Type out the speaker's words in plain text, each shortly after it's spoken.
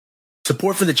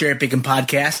Support for the Cherry Pickin'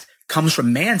 podcast comes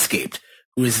from Manscaped,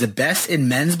 who is the best in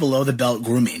men's below-the-belt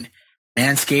grooming.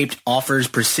 Manscaped offers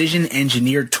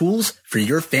precision-engineered tools for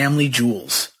your family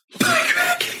jewels.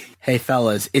 Hey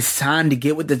fellas, it's time to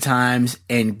get with the times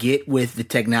and get with the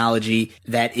technology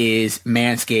that is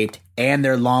Manscaped and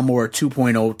their Lawnmower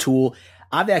 2.0 tool.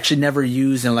 I've actually never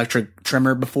used an electric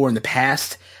trimmer before in the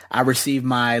past. I received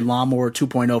my Lawnmower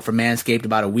 2.0 from Manscaped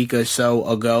about a week or so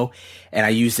ago, and I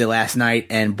used it last night,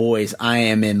 and boys, I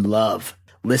am in love.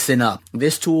 Listen up.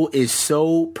 This tool is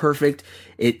so perfect.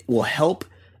 It will help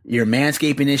your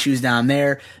manscaping issues down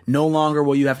there. No longer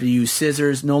will you have to use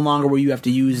scissors. No longer will you have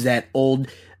to use that old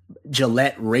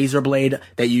Gillette razor blade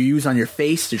that you use on your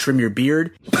face to trim your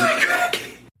beard,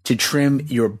 to trim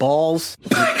your balls.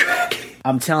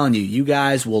 I'm telling you, you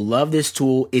guys will love this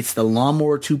tool. It's the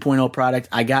Lawnmower 2.0 product.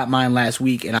 I got mine last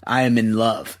week, and I am in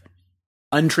love.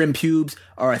 Untrimmed pubes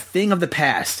are a thing of the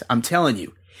past. I'm telling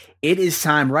you. It is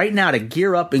time right now to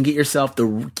gear up and get yourself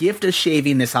the gift of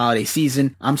shaving this holiday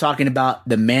season. I'm talking about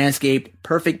the Manscaped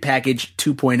Perfect Package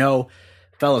 2.0.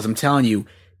 Fellas, I'm telling you,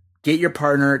 get your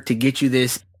partner to get you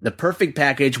this. The Perfect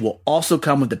Package will also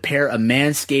come with a pair of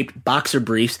Manscaped boxer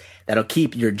briefs that'll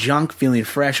keep your junk feeling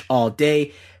fresh all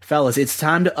day. Fellas, it's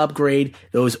time to upgrade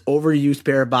those overused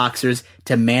pair of boxers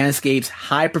to Manscaped's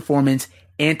high-performance,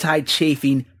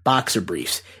 anti-chafing boxer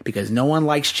briefs, because no one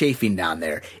likes chafing down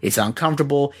there. It's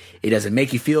uncomfortable. It doesn't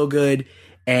make you feel good.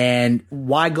 And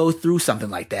why go through something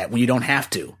like that when you don't have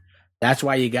to? That's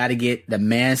why you got to get the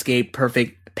Manscaped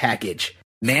Perfect Package.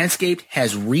 Manscaped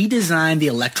has redesigned the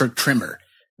electric trimmer.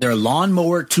 Their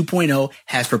Lawnmower 2.0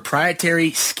 has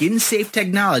proprietary skin-safe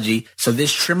technology, so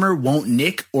this trimmer won't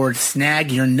nick or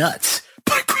snag your nuts.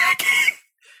 But cracking!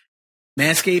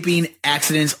 Manscaping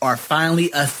accidents are finally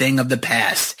a thing of the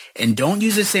past. And don't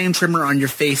use the same trimmer on your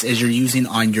face as you're using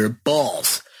on your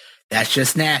balls. That's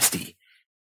just nasty.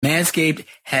 Manscaped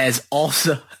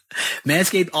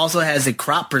also has a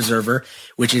crop preserver,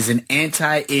 which is an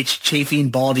anti-itch chafing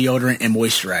ball deodorant and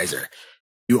moisturizer.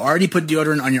 You already put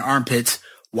deodorant on your armpits.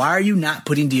 Why are you not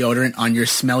putting deodorant on your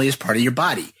smelliest part of your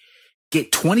body?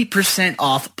 Get 20%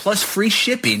 off plus free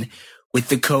shipping with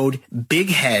the code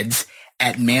BIGHEADS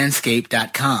at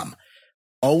manscaped.com.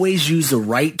 Always use the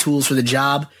right tools for the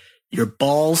job. Your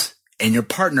balls and your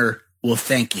partner will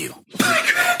thank you.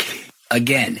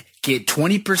 Again, get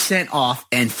 20% off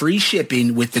and free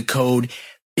shipping with the code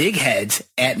BIGHEADS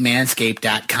at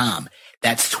manscaped.com.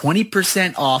 That's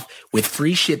 20% off with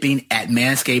free shipping at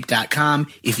manscaped.com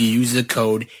if you use the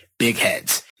code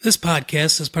BIGHEADS. This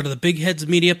podcast is part of the Big Heads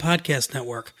Media Podcast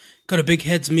Network. Go to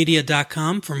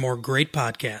bigheadsmedia.com for more great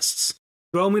podcasts.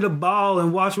 Throw me the ball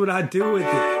and watch what I do with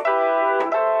it.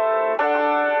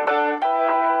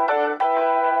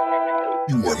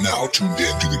 You are now tuned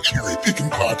in to the Cherry Pickin'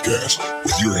 Podcast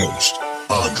with your host,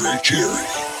 Andre Cherry.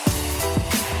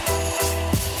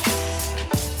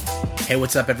 Hey,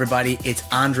 what's up, everybody? It's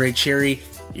Andre Cherry,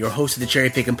 your host of the Cherry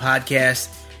Pickin' Podcast,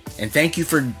 and thank you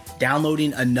for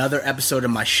downloading another episode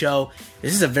of my show.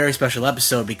 This is a very special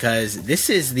episode because this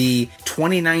is the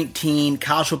 2019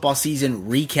 college football season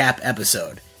recap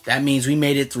episode. That means we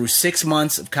made it through 6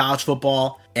 months of college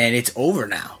football, and it's over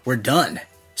now. We're done.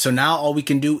 So now all we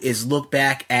can do is look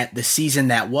back at the season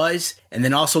that was, and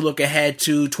then also look ahead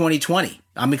to 2020.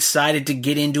 I'm excited to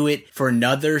get into it for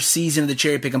another season of the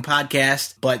Cherry Pickin'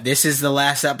 Podcast, but this is the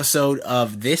last episode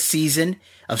of this season,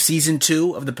 of season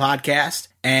 2 of the podcast,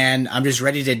 and I'm just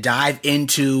ready to dive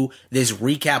into this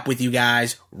recap with you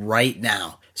guys right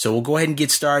now. So we'll go ahead and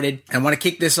get started. I want to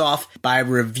kick this off by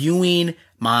reviewing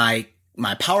my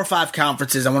Power 5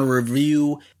 conferences. I want to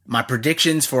review my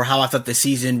predictions for how I thought the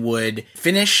season would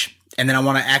finish, and then I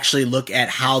want to actually look at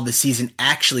how the season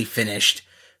actually finished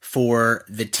for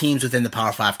the teams within the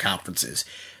Power 5 conferences.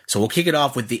 So we'll kick it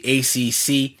off with the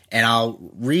ACC, and I'll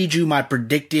read you my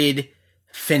predicted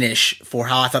finish for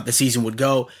how I thought the season would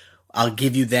go. I'll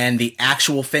give you then the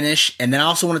actual finish, and then I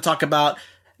also want to talk about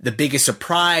the biggest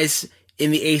surprise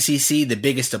in the ACC, the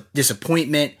biggest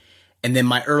disappointment, and then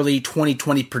my early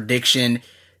 2020 prediction,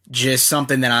 just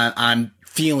something that I'm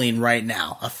feeling right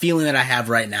now, a feeling that I have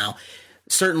right now.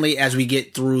 Certainly as we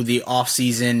get through the off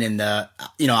season and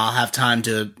I'll have time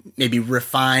to maybe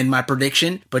refine my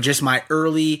prediction, but just my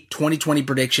early 2020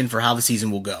 prediction for how the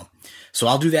season will go. So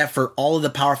I'll do that for all of the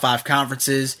Power 5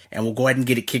 conferences, and we'll go ahead and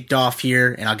get it kicked off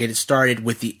here, and I'll get it started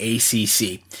with the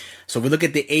ACC. So if we look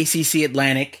at the ACC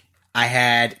Atlantic, I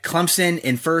had Clemson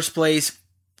in first place,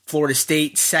 Florida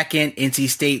State second, NC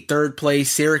State third place,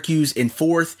 Syracuse in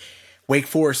fourth, Wake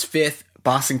Forest fifth,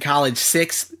 Boston College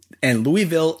sixth, and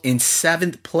Louisville in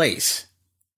seventh place.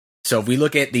 So if we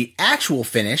look at the actual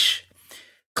finish,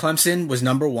 Clemson was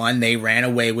number one. They ran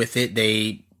away with it.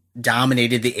 They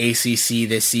dominated the ACC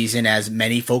this season, as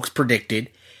many folks predicted.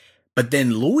 But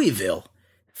then Louisville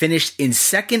finished in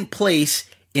second place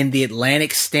in the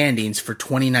Atlantic standings for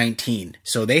 2019.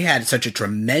 So they had such a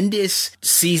tremendous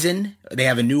season. They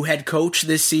have a new head coach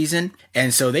this season.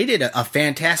 And so they did a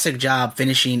fantastic job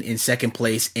finishing in second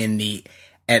place in the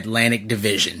Atlantic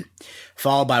Division,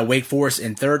 followed by Wake Forest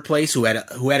in third place, who had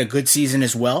a good season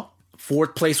as well.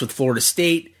 Fourth place with Florida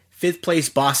State. Fifth place,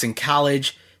 Boston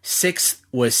College. Sixth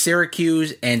was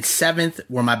Syracuse. And seventh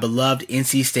were my beloved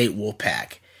NC State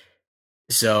Wolfpack.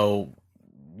 So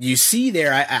you see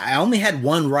there, I only had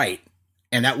one right,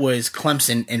 and that was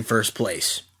Clemson in first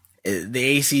place.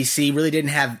 The ACC really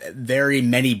didn't have very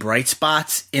many bright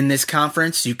spots in this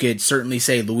conference. You could certainly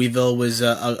say Louisville was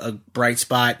a bright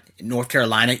spot. North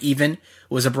Carolina even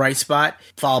was a bright spot,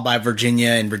 followed by Virginia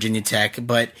and Virginia Tech.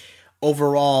 But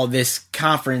overall, this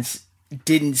conference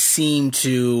didn't seem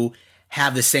to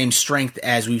have the same strength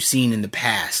as we've seen in the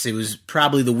past. It was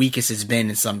probably the weakest it's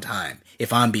been in some time,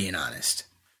 if I'm being honest.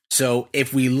 So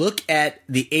if we look at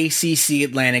the ACC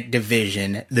Atlantic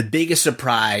Division, the biggest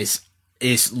surprise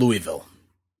is Louisville.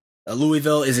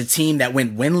 Louisville is a team that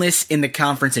went winless in the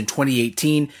conference in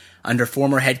 2018 under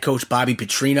former head coach Bobby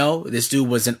Petrino. This dude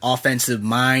was an offensive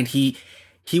mind. He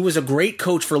was a great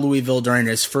coach for Louisville during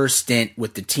his first stint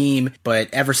with the team, but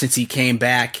ever since he came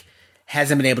back,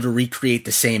 hasn't been able to recreate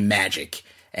the same magic.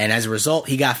 And as a result,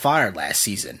 he got fired last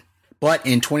season. But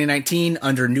in 2019,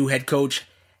 under new head coach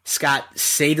Scott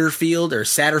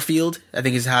Satterfield, I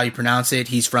think is how you pronounce it.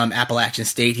 He's from Appalachian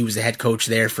State. He was the head coach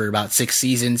there for about 6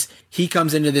 seasons. He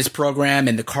comes into this program,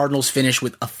 and the Cardinals finish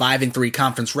with a 5-3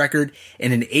 conference record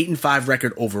and an 8-5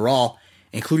 record overall,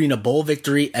 including a bowl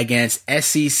victory against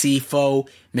SEC foe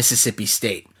Mississippi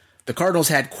State. The Cardinals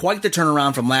had quite the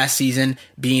turnaround from last season,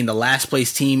 being the last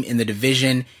place team in the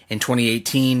division in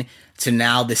 2018 to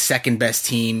now the second best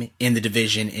team in the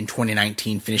division in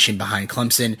 2019, finishing behind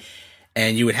Clemson.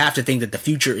 And you would have to think that the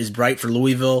future is bright for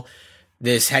Louisville.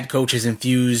 This head coach has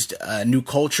infused a new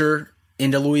culture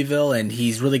into Louisville, and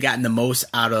he's really gotten the most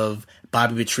out of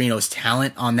Bobby Petrino's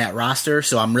talent on that roster.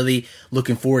 So I'm really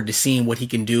looking forward to seeing what he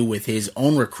can do with his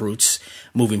own recruits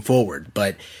moving forward.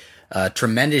 But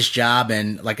tremendous job,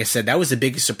 and like I said, that was the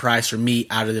biggest surprise for me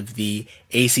out of the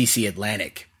ACC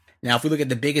Atlantic. Now, if we look at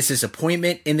the biggest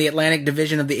disappointment in the Atlantic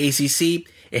Division of the ACC,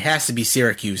 it has to be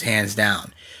Syracuse, hands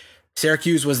down.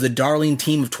 Syracuse was the darling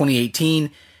team of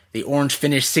 2018. The Orange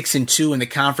finished 6-2 in the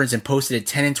conference and posted a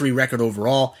 10-3 record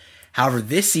overall. However,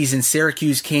 this season,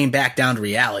 Syracuse came back down to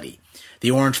reality.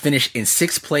 The Orange finished in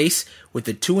 6th place with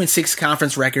a 2-6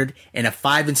 conference record and a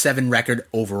 5-7 record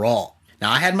overall.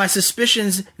 Now, I had my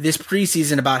suspicions this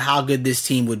preseason about how good this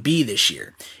team would be this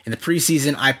year. In the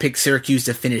preseason, I picked Syracuse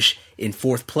to finish in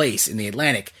 4th place in the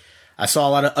Atlantic. I saw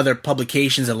a lot of other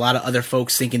publications, a lot of other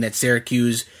folks thinking that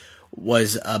Syracuse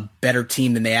was a better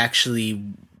team than they actually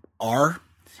are,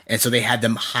 and so they had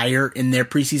them higher in their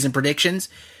preseason predictions,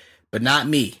 but not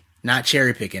me, not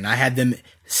CherryPickin. I had them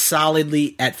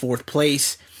solidly at 4th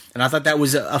place, and I thought that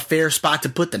was a fair spot to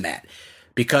put them at,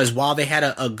 because while they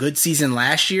had a good season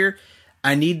last year,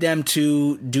 I need them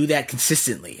to do that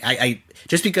consistently. I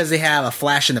just because they have a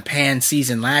flash in the pan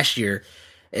season last year,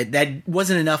 that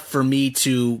wasn't enough for me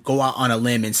to go out on a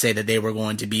limb and say that they were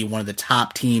going to be one of the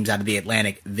top teams out of the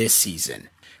Atlantic this season.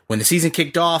 When the season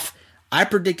kicked off, I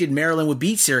predicted Maryland would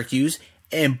beat Syracuse,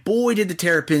 and boy did the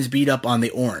Terrapins beat up on the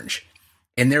Orange.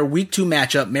 In their Week 2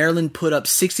 matchup, Maryland put up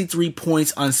 63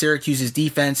 points on Syracuse's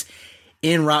defense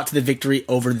en route to the victory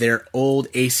over their old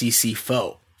ACC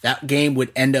foe. That game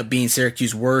would end up being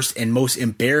Syracuse's worst and most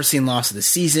embarrassing loss of the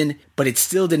season, but it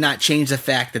still did not change the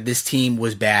fact that this team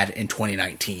was bad in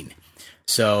 2019.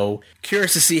 So,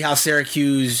 curious to see how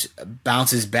Syracuse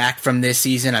bounces back from this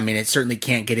season. I mean, it certainly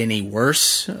can't get any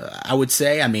worse, I would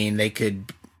say. I mean, they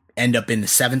could end up in the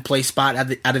 7th place spot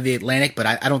out of the Atlantic, but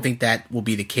I don't think that will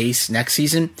be the case next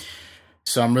season.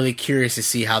 So I'm really curious to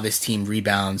see how this team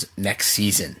rebounds next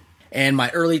season. And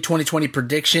my early 2020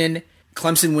 prediction,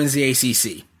 Clemson wins the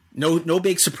ACC. No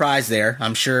big surprise there.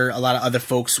 I'm sure a lot of other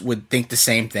folks would think the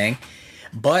same thing.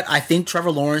 But I think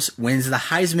Trevor Lawrence wins the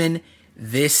Heisman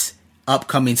this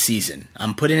upcoming season.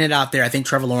 I'm putting it out there. I think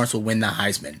Trevor Lawrence will win the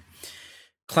Heisman.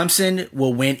 Clemson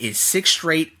will win its 6th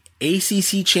straight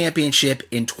ACC championship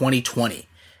in 2020.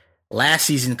 Last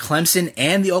season, Clemson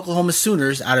and the Oklahoma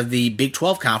Sooners out of the Big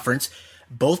 12 Conference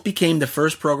both became the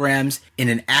first programs in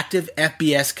an active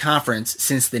FBS conference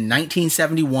since the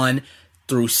 1971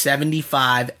 through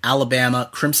 75 Alabama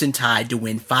Crimson Tide to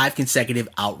win 5 consecutive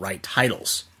outright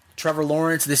titles. Trevor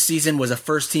Lawrence this season was a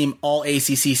first-team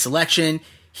All-ACC selection.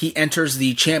 he enters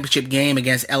the championship game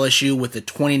against LSU with a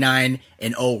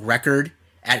 29-0 record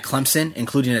at Clemson,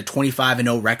 including a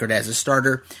 25-0 record as a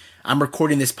starter. I'm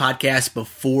recording this podcast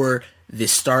before the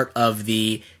start of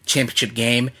the championship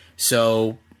game,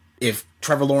 so if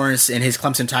Trevor Lawrence and his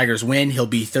Clemson Tigers win, he'll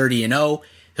be 30-0.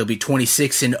 He'll be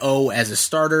 26-0 as a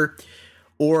starter,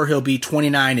 or he'll be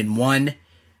 29-1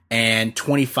 and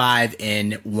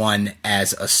 25-1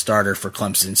 as a starter for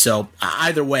Clemson. So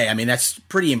either way, I mean, that's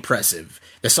pretty impressive.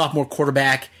 The sophomore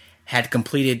quarterback had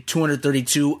completed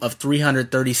 232 of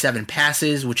 337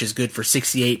 passes, which is good for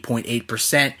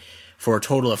 68.8%, for a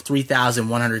total of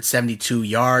 3,172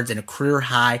 yards and a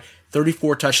career-high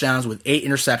 34 touchdowns with 8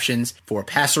 interceptions for a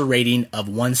passer rating of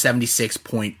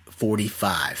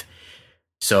 176.45.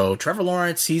 So Trevor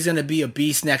Lawrence, he's going to be a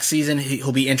beast next season.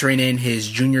 He'll be entering in his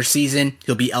junior season.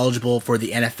 He'll be eligible for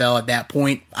the NFL at that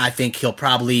point. I think he'll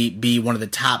probably be one of the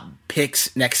top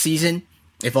picks next season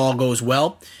if all goes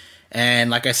well. And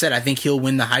like I said, I think he'll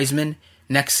win the Heisman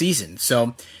next season.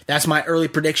 So that's my early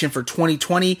prediction for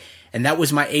 2020, and that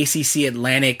was my ACC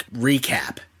Atlantic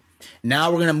recap.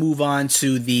 Now we're going to move on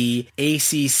to the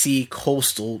ACC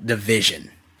Coastal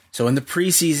Division. So in the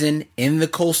preseason, in the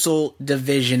Coastal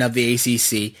Division of the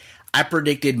ACC, I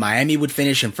predicted Miami would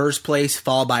finish in first place,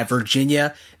 followed by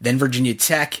Virginia, then Virginia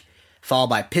Tech, followed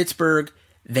by Pittsburgh,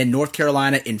 then North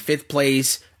Carolina in 5th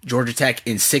place, Georgia Tech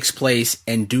in 6th place,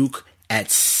 and Duke at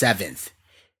 7th.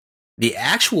 The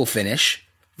actual finish,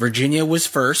 Virginia was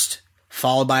 1st,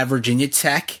 followed by Virginia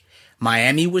Tech,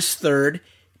 Miami was 3rd,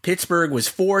 Pittsburgh was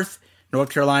 4th, North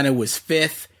Carolina was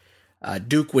 5th,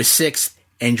 Duke was 6th,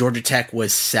 and Georgia Tech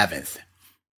was 7th.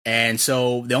 And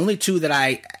so the only two that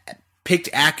I picked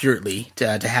accurately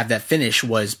to have that finish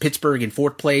was Pittsburgh in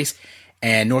 4th place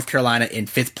and North Carolina in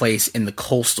 5th place in the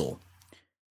Coastal.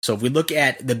 So if we look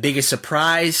at the biggest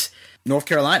surprise, North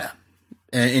Carolina.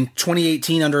 In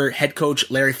 2018, under head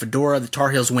coach Larry Fedora, the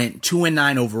Tar Heels went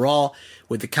 2-9 overall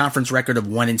with a conference record of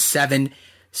 1-7.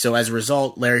 So as a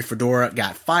result, Larry Fedora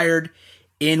got fired.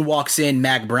 In walks in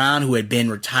Mac Brown, who had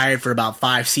been retired for about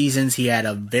 5 seasons. He had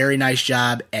a very nice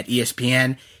job at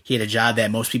ESPN. He had a job that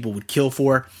most people would kill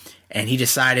for. And he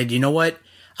decided, you know what?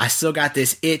 I still got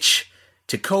this itch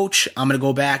to coach. I'm going to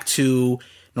go back to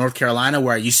North Carolina,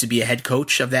 where I used to be a head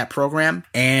coach of that program.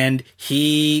 And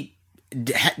he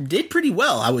did pretty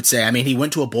well, I would say. I mean, he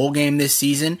went to a bowl game this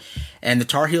season, and the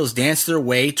Tar Heels danced their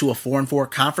way to a 4-4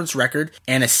 conference record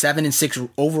and a 7-6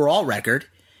 overall record,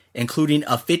 including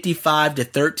a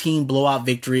 55-13 blowout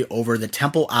victory over the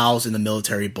Temple Owls in the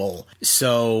Military Bowl.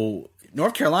 So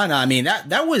North Carolina, I mean,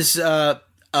 that was a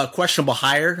questionable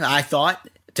hire, I thought,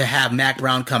 to have Mac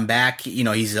Brown come back. You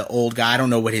know, he's an old guy. I don't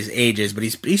know what his age is, but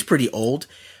he's pretty old.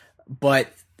 But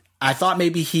I thought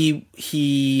maybe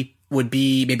he would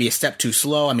be maybe a step too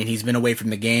slow. I mean, he's been away from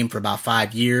the game for about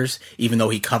 5 years, even though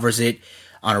he covers it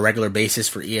on a regular basis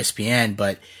for ESPN.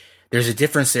 But there's a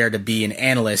difference there to be an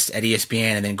analyst at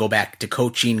ESPN and then go back to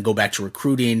coaching, go back to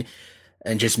recruiting,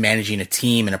 and just managing a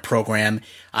team and a program.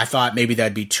 I thought maybe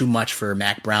that'd be too much for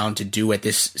Mac Brown to do at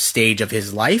this stage of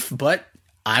his life, but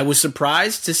I was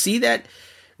surprised to see that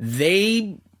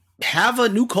they have a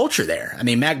new culture there. I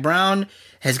mean, Mac Brown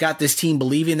has got this team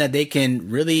believing that they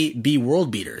can really be world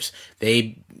beaters.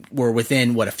 They were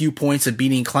within, a few points of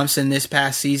beating Clemson this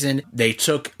past season. They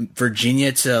took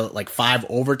Virginia to 5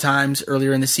 overtimes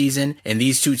earlier in the season, and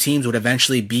these two teams would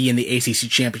eventually be in the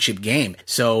ACC championship game.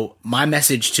 So my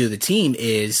message to the team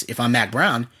is, if I'm Mac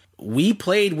Brown, we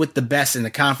played with the best in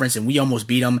the conference and we almost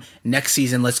beat them. Next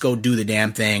season, let's go do the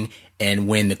damn thing and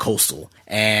win the Coastal.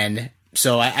 And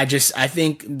so I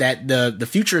think that the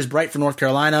future is bright for North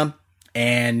Carolina,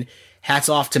 and hats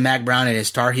off to Mac Brown and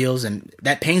his Tar Heels. And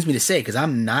that pains me to say, because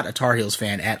I'm not a Tar Heels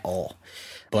fan at all.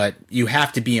 But you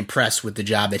have to be impressed with the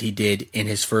job that he did in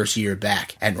his first year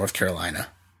back at North Carolina.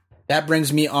 That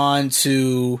brings me on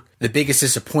to the biggest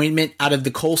disappointment out of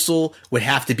the Coastal would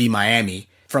have to be Miami.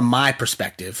 From my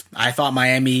perspective, I thought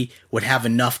Miami would have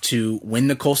enough to win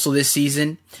the Coastal this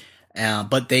season,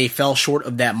 but they fell short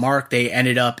of that mark. They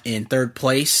ended up in 3rd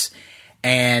place.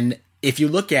 And if you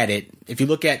look at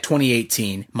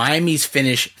 2018, Miami's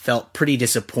finish felt pretty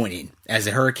disappointing as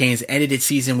the Hurricanes ended its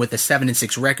season with a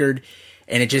 7-6 record,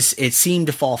 and it seemed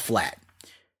to fall flat.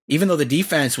 Even though the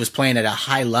defense was playing at a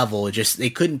high level, they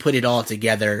couldn't put it all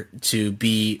together to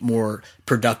be more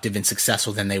productive and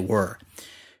successful than they were.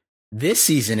 This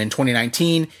season, in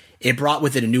 2019, it brought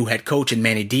with it a new head coach in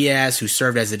Manny Diaz, who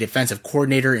served as a defensive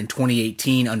coordinator in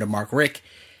 2018 under Mark Richt,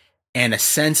 and a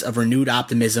sense of renewed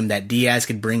optimism that Diaz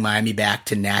could bring Miami back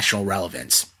to national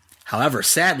relevance. However,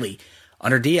 sadly,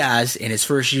 under Diaz, in his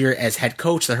first year as head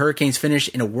coach, the Hurricanes finished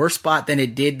in a worse spot than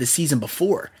it did the season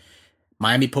before.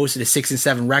 Miami posted a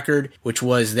 6-7 record, which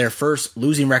was their first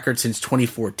losing record since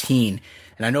 2014.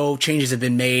 And I know changes have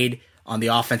been made on the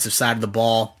offensive side of the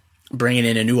ball, bringing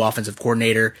in a new offensive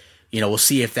coordinator. We'll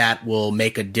see if that will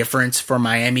make a difference for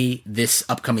Miami this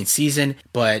upcoming season.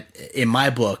 But in my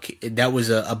book, that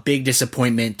was a big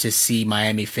disappointment to see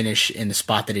Miami finish in the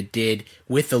spot that it did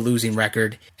with the losing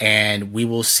record. And we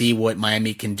will see what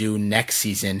Miami can do next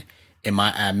season in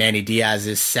Manny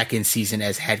Diaz's second season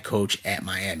as head coach at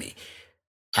Miami.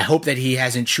 I hope that he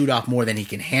hasn't chewed off more than he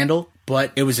can handle,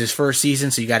 but it was his first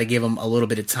season, so you got to give him a little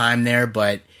bit of time there.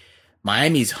 But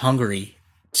Miami's hungry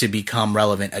to become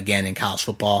relevant again in college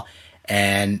football.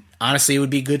 And honestly, it would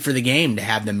be good for the game to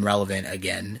have them relevant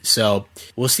again. So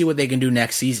we'll see what they can do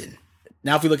next season.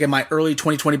 Now, if we look at my early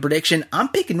 2020 prediction, I'm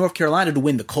picking North Carolina to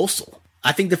win the Coastal.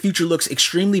 I think the future looks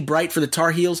extremely bright for the Tar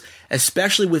Heels,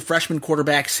 especially with freshman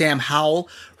quarterback Sam Howell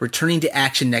returning to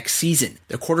action next season.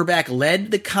 The quarterback led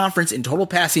the conference in total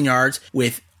passing yards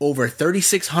with over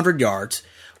 3,600 yards,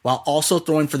 while also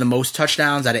throwing for the most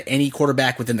touchdowns out of any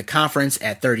quarterback within the conference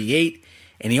at 38,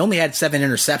 and he only had 7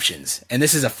 interceptions. And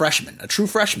this is a freshman, a true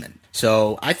freshman.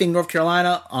 So I think North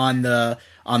Carolina on the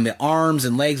arms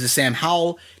and legs of Sam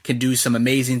Howell can do some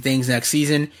amazing things next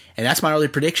season. And that's my early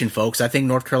prediction, folks. I think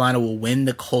North Carolina will win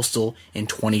the Coastal in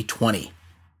 2020.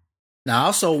 Now, I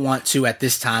also want to, at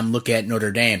this time, look at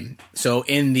Notre Dame. So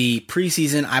in the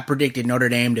preseason, I predicted Notre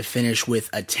Dame to finish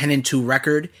with a 10-2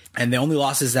 record. And the only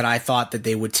losses that I thought that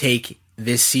they would take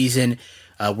this season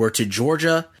were to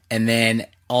Georgia and then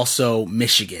also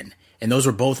Michigan. And those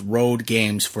were both road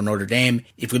games for Notre Dame.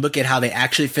 If we look at how they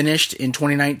actually finished in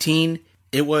 2019,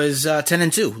 it was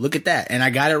 10-2. Look at that. And I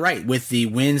got it right with the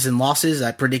wins and losses.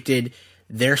 I predicted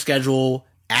their schedule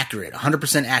accurate,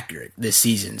 100% accurate this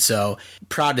season. So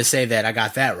proud to say that I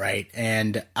got that right.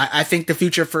 And I think the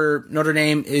future for Notre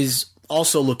Dame is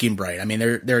also looking bright. I mean,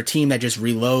 they're a team that just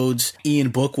reloads.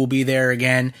 Ian Book will be there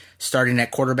again, starting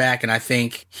at quarterback. And I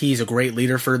think he's a great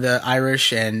leader for the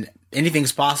Irish, and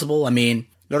anything's possible. I mean,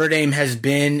 Notre Dame has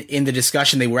been in the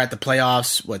discussion. They were at the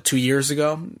playoffs, 2 years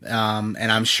ago?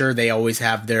 And I'm sure they always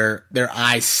have their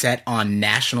eyes set on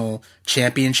national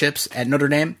championships at Notre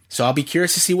Dame. So I'll be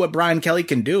curious to see what Brian Kelly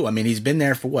can do. I mean, he's been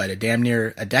there for a damn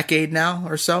near a decade now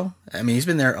or so. I mean, he's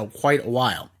been there quite a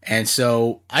while. And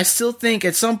so I still think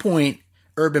at some point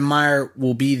Urban Meyer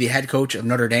will be the head coach of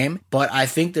Notre Dame, but I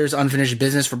think there's unfinished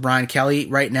business for Brian Kelly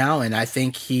right now, and I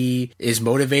think he is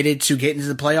motivated to get into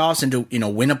the playoffs and to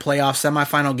win a playoff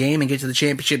semifinal game and get to the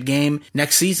championship game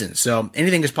next season. So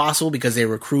anything is possible because they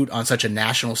recruit on such a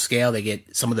national scale. They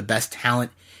get some of the best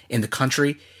talent in the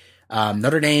country.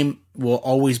 Notre Dame will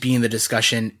always be in the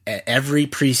discussion at every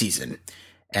preseason,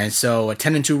 and so a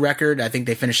 10-2 record. I think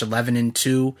they finished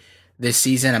 11-2. This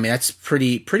season. I mean, that's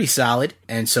pretty solid.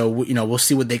 And so, we'll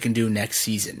see what they can do next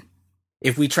season.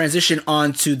 If we transition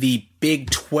on to the Big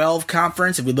 12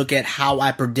 conference, if we look at how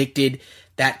I predicted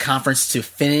that conference to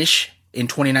finish in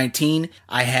 2019,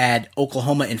 I had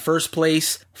Oklahoma in first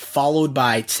place, followed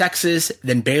by Texas,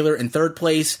 then Baylor in third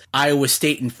place, Iowa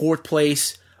State in fourth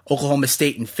place, Oklahoma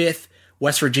State in fifth,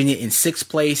 West Virginia in sixth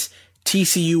place,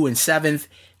 TCU in seventh,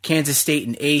 Kansas State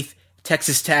in eighth,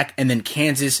 Texas Tech, and then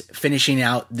Kansas finishing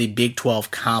out the Big 12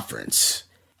 conference.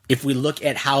 If we look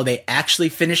at how they actually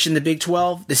finished in the Big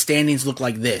 12, the standings look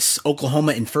like this.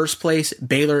 Oklahoma in first place,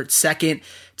 Baylor second,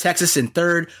 Texas in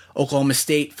third, Oklahoma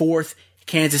State fourth,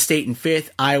 Kansas State in fifth,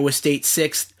 Iowa State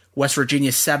sixth, West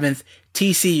Virginia seventh,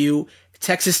 TCU,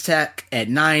 Texas Tech at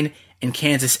 9, and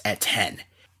Kansas at 10.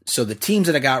 So the teams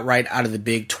that I got right out of the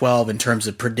Big 12 in terms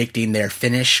of predicting their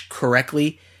finish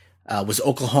correctly was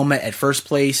Oklahoma at first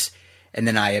place, and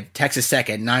then I have Texas Tech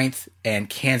at 9th and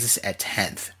Kansas at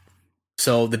 10th.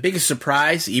 So the biggest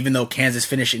surprise, even though Kansas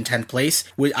finished in 10th place,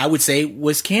 I would say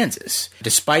was Kansas.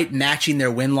 Despite matching their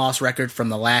win-loss record from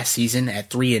the last season at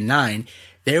 3-9,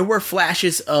 there were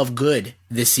flashes of good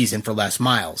this season for Les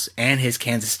Miles and his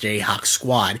Kansas Jayhawks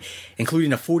squad,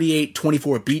 including a 48-24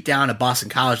 beatdown at Boston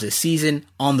College this season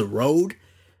on the road.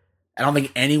 I don't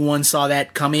think anyone saw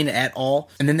that coming at all.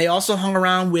 And then they also hung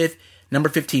around with number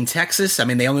 15, Texas. I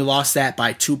mean, they only lost that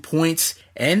by 2 points,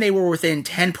 and they were within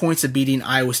 10 points of beating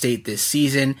Iowa State this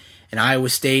season. And Iowa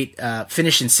State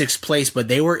finished in sixth place, but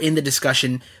they were in the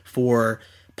discussion for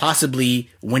possibly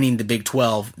winning the Big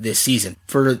 12 this season.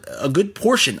 For a good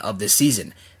portion of this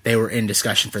season, they were in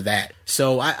discussion for that.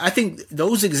 So I think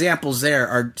those examples there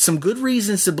are some good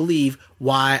reasons to believe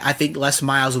why I think Les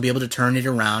Miles will be able to turn it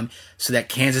around so that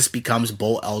Kansas becomes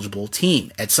bowl-eligible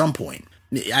team at some point.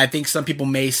 I think some people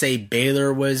may say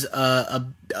Baylor was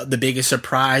the biggest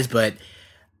surprise, but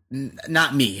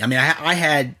not me. I mean, I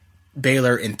had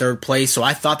Baylor in third place, so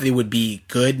I thought they would be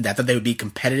good. I thought they would be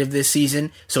competitive this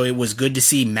season, so it was good to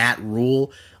see Matt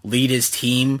Rule lead his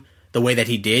team the way that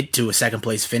he did to a second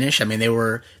place finish. I mean, they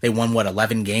won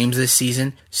 11 games this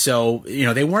season, so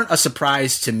they weren't a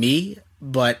surprise to me,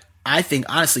 but I think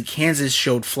honestly Kansas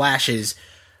showed flashes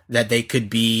that they could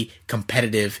be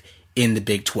competitive in the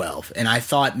Big 12, and I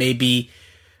think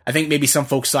maybe some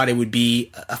folks thought it would be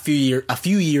a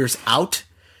few years out.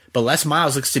 But Les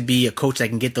Miles looks to be a coach that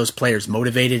can get those players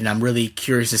motivated, and I'm really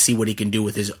curious to see what he can do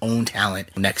with his own talent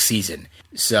next season.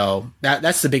 So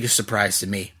that's the biggest surprise to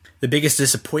me. The biggest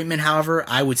disappointment, however,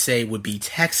 I would say would be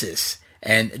Texas.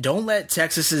 And don't let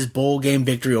Texas's bowl game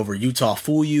victory over Utah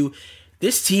fool you.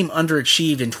 This team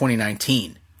underachieved in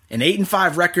 2019. An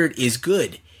 8-5 record is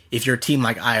good if you're a team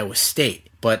like Iowa State.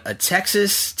 But a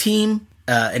Texas team,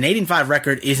 an 8-5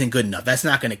 record isn't good enough. That's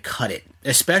not going to cut it,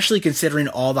 especially considering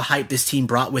all the hype this team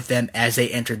brought with them as they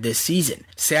entered this season.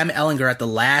 Sam Ehlinger at the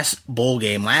last bowl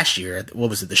game last year,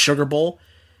 what was it, the Sugar Bowl?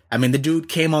 I mean, the dude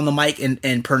came on the mic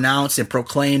and pronounced and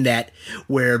proclaimed that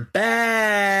we're back.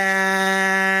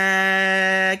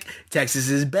 Texas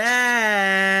is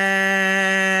back.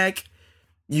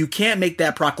 You can't make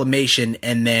that proclamation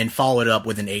and then follow it up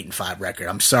with an 8-5 record.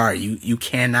 I'm sorry, you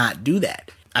cannot do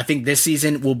that. I think this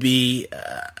season will be,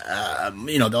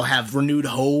 they'll have renewed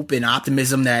hope and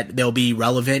optimism that they'll be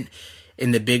relevant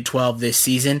in the Big 12 this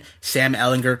season. Sam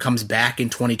Ehlinger comes back in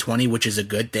 2020, which is a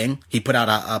good thing. He put out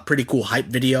a pretty cool hype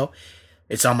video.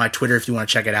 It's on my Twitter if you want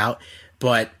to check it out.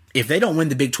 But if they don't win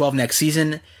the Big 12 next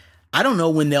season, I don't know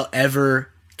when they'll ever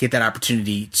get that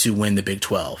opportunity to win the Big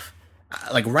 12.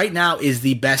 Like right now is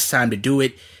the best time to do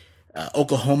it.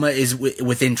 Oklahoma is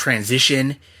within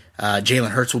transition. Jalen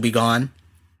Hurts will be gone.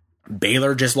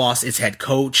 Baylor just lost its head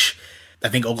coach. I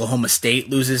think Oklahoma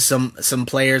State loses some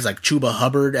players, like Chuba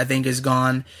Hubbard, I think, is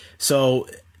gone. So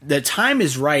the time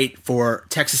is right for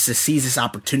Texas to seize this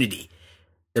opportunity.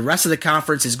 The rest of the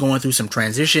conference is going through some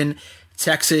transition.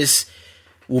 Texas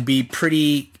will be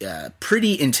pretty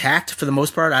intact for the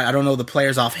most part. I don't know the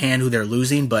players offhand who they're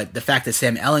losing, but the fact that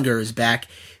Sam Ehlinger is back,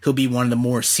 he'll be one of the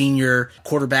more senior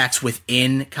quarterbacks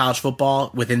within college football,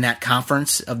 within that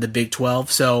conference of the Big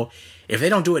 12. So if they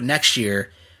don't do it next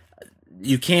year,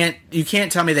 you can't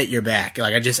tell me that you're back.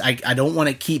 Like I don't want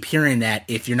to keep hearing that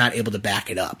if you're not able to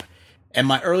back it up. And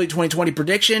my early 2020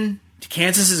 prediction,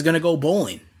 Kansas is going to go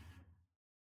bowling.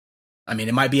 I mean,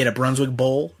 it might be at a Brunswick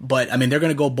Bowl, but I mean, they're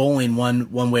going to go bowling one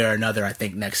way or another, I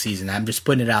think, next season. I'm just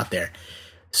putting it out there.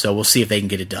 So we'll see if they can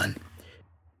get it done.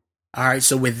 All right,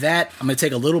 so with that, I'm going to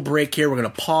take a little break here. We're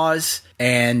going to pause,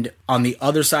 and on the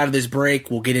other side of this break,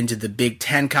 we'll get into the Big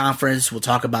Ten Conference. We'll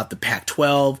talk about the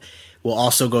Pac-12. We'll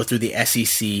also go through the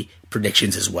SEC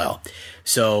predictions as well.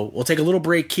 So we'll take a little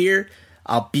break here.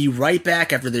 I'll be right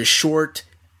back after this short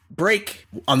break.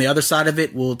 On the other side of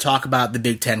it, we'll talk about the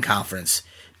Big Ten Conference.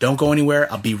 Don't go anywhere.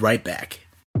 I'll be right back.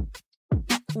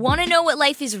 Want to know what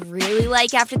life is really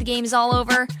like after the game's all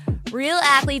over? Real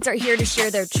athletes are here to share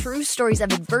their true stories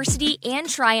of adversity and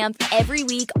triumph every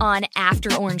week on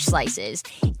After Orange Slices.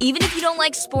 Even if you don't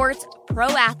like sports, pro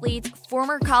athletes,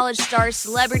 former college stars,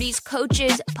 celebrities,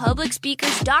 coaches, public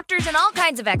speakers, doctors, and all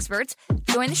kinds of experts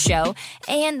join the show,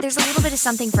 and there's a little bit of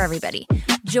something for everybody.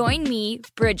 Join me,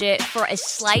 Bridget, for a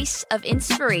slice of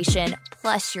inspiration,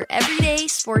 plus your everyday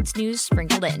sports news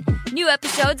sprinkled in. New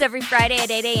episodes every Friday at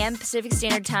 8 a.m. Pacific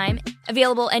Standard Time,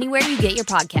 available anywhere you get your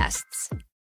podcasts.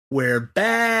 We're back.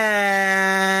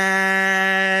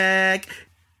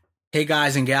 Hey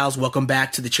guys and gals, welcome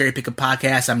back to the CherryPickin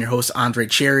podcast. I'm your host, Andre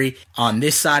Cherry. On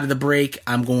this side of the break,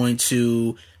 I'm going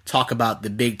to talk about the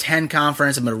Big Ten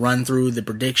Conference. I'm going to run through the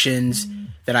predictions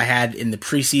that I had in the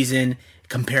preseason,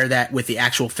 compare that with the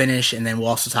actual finish, and then we'll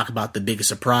also talk about the biggest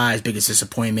surprise, biggest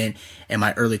disappointment, and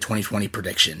my early 2020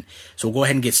 prediction. So we'll go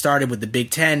ahead and get started with the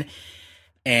Big Ten.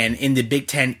 And in the Big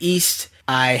Ten East,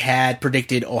 I had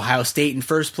predicted Ohio State in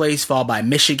first place, followed by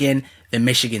Michigan, then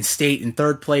Michigan State in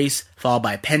third place, followed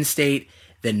by Penn State,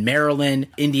 then Maryland,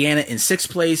 Indiana in sixth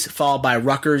place, followed by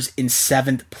Rutgers in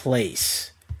seventh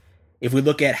place. If we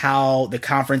look at how the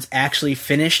conference actually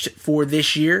finished for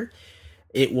this year,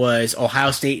 it was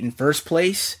Ohio State in first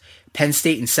place, Penn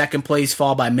State in second place,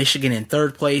 followed by Michigan in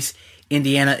third place,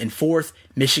 Indiana in fourth,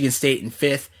 Michigan State in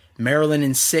fifth, Maryland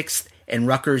in sixth, and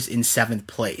Rutgers in seventh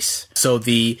place. So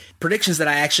the predictions that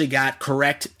I actually got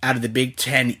correct out of the Big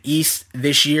Ten East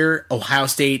this year, Ohio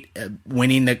State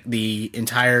winning the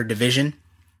entire division,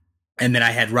 and then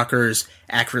I had Rutgers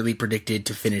accurately predicted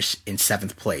to finish in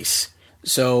seventh place.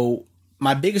 So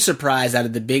my biggest surprise out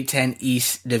of the Big Ten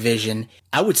East division,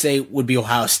 I would say, would be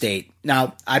Ohio State.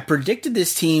 Now, I predicted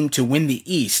this team to win the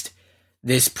East,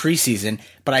 this preseason,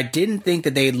 but I didn't think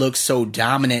that they'd look so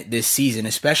dominant this season,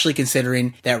 especially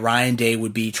considering that Ryan Day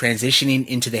would be transitioning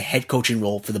into the head coaching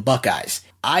role for the Buckeyes.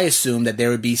 I assumed that there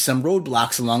would be some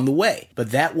roadblocks along the way, but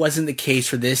that wasn't the case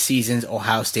for this season's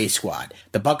Ohio State squad.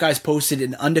 The Buckeyes posted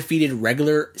an undefeated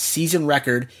regular season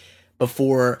record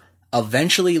before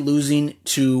eventually losing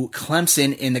to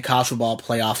Clemson in the college football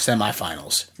playoff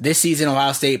semifinals. This season,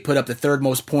 Ohio State put up the third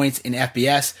most points in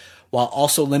FBS, while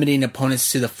also limiting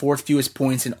opponents to the fourth fewest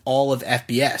points in all of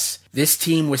FBS. This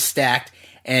team was stacked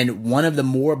and one of the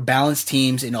more balanced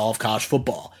teams in all of college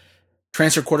football.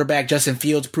 Transfer quarterback Justin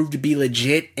Fields proved to be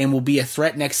legit and will be a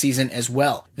threat next season as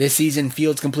well. This season,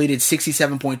 Fields completed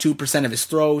 67.2% of his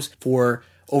throws for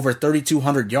over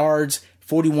 3,200 yards,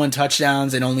 41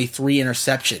 touchdowns, and only 3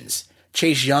 interceptions.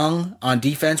 Chase Young on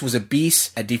defense was a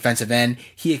beast at defensive end.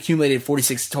 He accumulated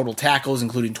 46 total tackles,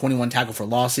 including 21 tackle for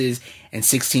losses and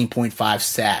 16.5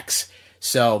 sacks.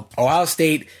 So Ohio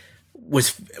State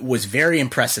was very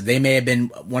impressive. They may have been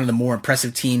one of the more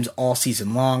impressive teams all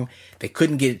season long. They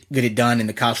couldn't get it done in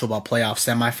the college football playoff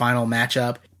semifinal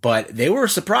matchup, but they were a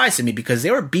surprise to me because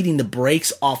they were beating the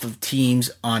brakes off of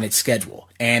teams on its schedule.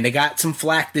 And they got some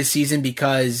flack this season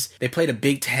because they played a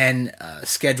Big Ten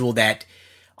schedule that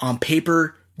on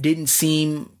paper didn't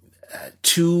seem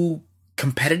too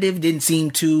competitive, didn't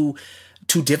seem too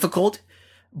difficult,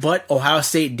 but Ohio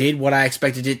State did what I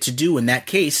expected it to do in that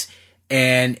case,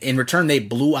 and in return they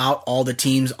blew out all the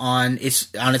teams on its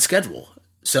schedule.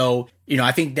 So,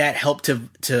 I think that helped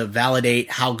to validate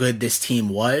how good this team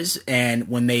was, and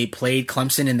when they played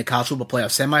Clemson in the college football playoff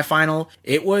semifinal,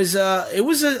 it was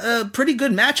a pretty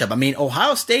good matchup. I mean,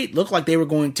 Ohio State looked like they were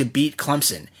going to beat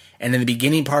Clemson. And in the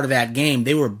beginning part of that game,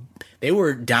 they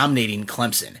were dominating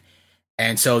Clemson.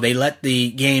 And so they let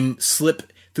the game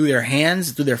slip through their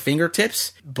hands, through their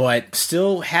fingertips. But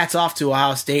still, hats off to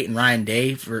Ohio State and Ryan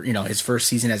Day for, his first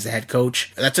season as the head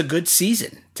coach. That's a good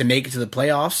season to make it to the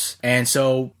playoffs. And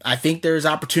so I think there's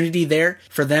opportunity there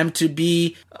for them to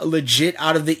be legit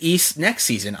out of the East next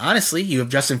season. Honestly, you have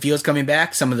Justin Fields coming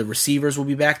back. Some of the receivers will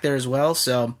be back there as well.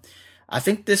 So I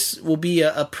think this will be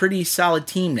a pretty solid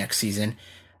team next season.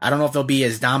 I don't know if they'll be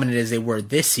as dominant as they were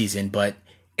this season, but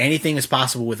anything is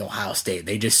possible with Ohio State.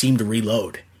 They just seem to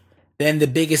reload. Then the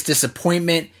biggest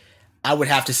disappointment, I would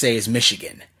have to say, is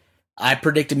Michigan. I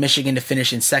predicted Michigan to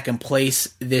finish in second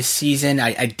place this season.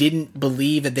 I didn't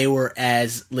believe that they were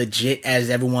as legit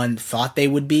as everyone thought they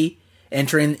would be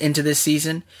entering into this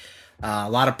season. A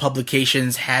lot of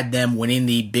publications had them winning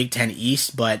the Big Ten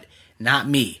East, but not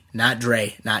me, not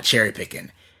Dre, not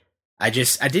CherryPickin. I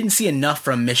didn't see enough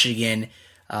from Michigan.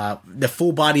 The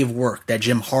full body of work that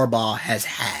Jim Harbaugh has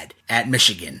had at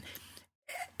Michigan,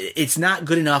 it's not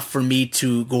good enough for me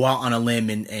to go out on a limb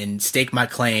and stake my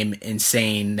claim in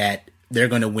saying that they're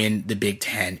going to win the Big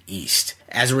Ten East.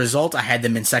 As a result, I had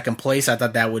them in second place. I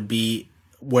thought that would be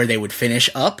where they would finish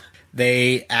up.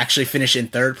 They actually finished in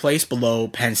third place below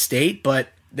Penn State, but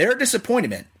they're a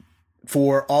disappointment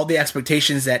for all the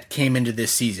expectations that came into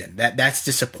this season. That's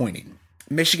disappointing.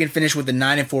 Michigan finished with a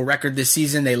 9-4 record this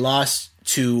season. They lost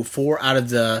to 4 out of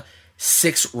the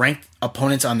 6 ranked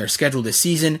opponents on their schedule this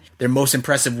season. Their most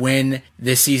impressive win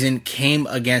this season came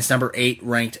against number 8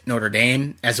 ranked Notre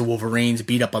Dame, as the Wolverines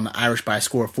beat up on the Irish by a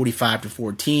score of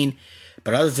 45-14.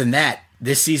 But other than that,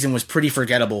 this season was pretty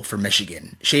forgettable for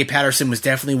Michigan. Shea Patterson was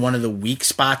definitely one of the weak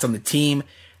spots on the team.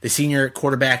 The senior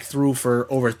quarterback threw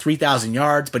for over 3,000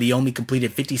 yards, but he only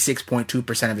completed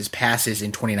 56.2% of his passes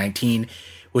in 2019,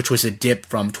 which was a dip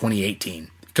from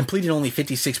 2018. Completing only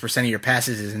 56% of your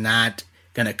passes is not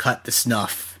going to cut the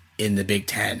snuff in the Big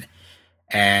Ten.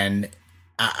 And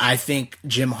I think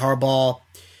Jim Harbaugh,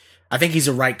 I think he's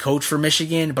the right coach for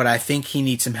Michigan, but I think he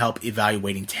needs some help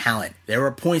evaluating talent. There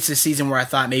were points this season where I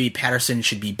thought maybe Patterson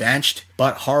should be benched,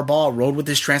 but Harbaugh rode with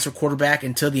his transfer quarterback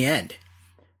until the end.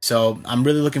 So I'm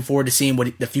really looking forward to seeing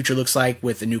what the future looks like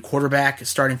with a new quarterback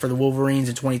starting for the Wolverines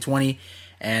in 2020.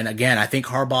 And again, I think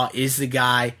Harbaugh is the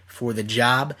guy for the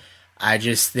job. I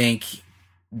just think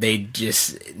they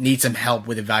just need some help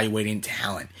with evaluating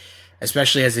talent,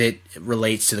 especially as it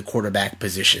relates to the quarterback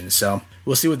position. So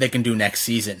we'll see what they can do next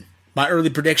season. My early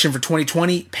prediction for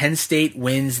 2020, Penn State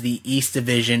wins the East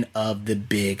Division of the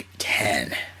Big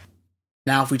Ten.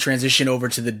 Now, if we transition over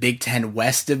to the Big Ten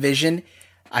West Division,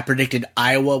 I predicted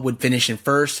Iowa would finish in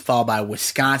first, followed by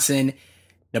Wisconsin,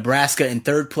 Nebraska in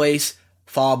third place,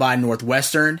 followed by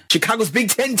Northwestern, Chicago's Big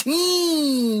Ten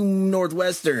team,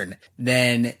 Northwestern,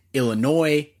 then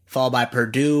Illinois, followed by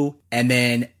Purdue, and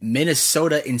then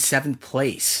Minnesota in 7th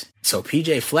place. So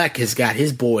PJ Fleck has got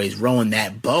his boys rowing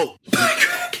that boat.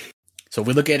 So if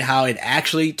we look at how it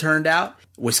actually turned out,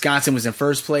 Wisconsin was in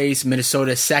first place,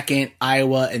 Minnesota second,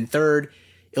 Iowa in third,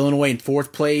 Illinois in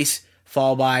fourth place,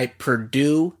 followed by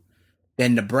Purdue,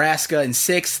 then Nebraska in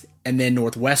sixth, and then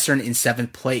Northwestern in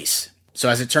seventh place. So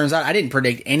as it turns out, I didn't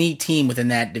predict any team within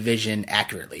that division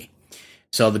accurately.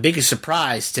 So the biggest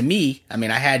surprise to me, I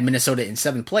had Minnesota in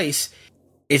seventh place,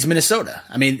 is Minnesota.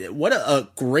 What a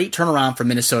great turnaround for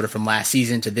Minnesota from last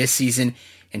season to this season.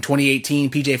 In 2018,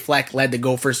 PJ Fleck led the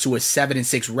Gophers to a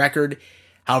 7-6 record.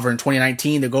 However, in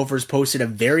 2019, the Gophers posted a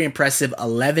very impressive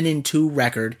 11-2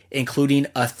 record, including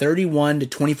a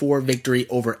 31-24 victory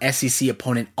over SEC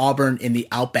opponent Auburn in the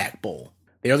Outback Bowl.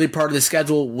 The early part of the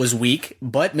schedule was weak,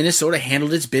 but Minnesota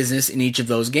handled its business in each of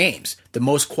those games. The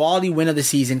most quality win of the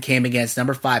season came against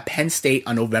number 5 Penn State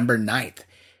on November 9th.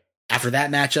 After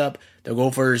that matchup, the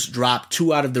Gophers dropped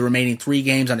 2 out of the remaining 3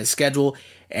 games on its schedule,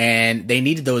 and they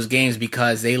needed those games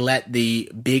because they let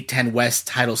the Big Ten West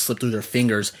title slip through their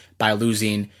fingers by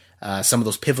losing some of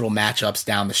those pivotal matchups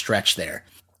down the stretch there.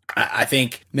 I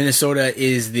think Minnesota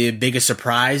is the biggest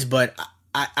surprise, but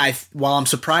while I'm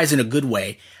surprised in a good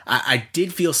way, I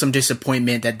did feel some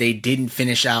disappointment that they didn't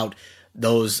finish out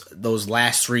those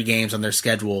last 3 games on their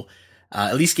schedule,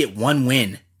 at least get one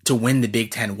win to win the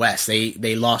Big Ten West.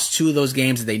 They lost 2 of those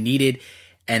games that they needed,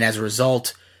 and as a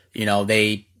result,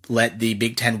 they let the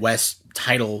Big Ten West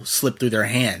title slip through their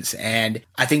hands. And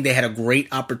I think they had a great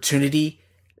opportunity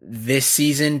this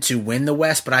season to win the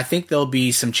West, but I think there'll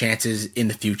be some chances in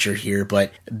the future here.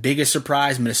 But biggest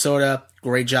surprise, Minnesota.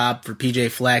 Great job for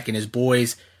PJ Fleck and his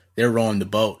boys. They're rowing the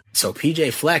boat. So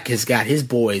PJ Fleck has got his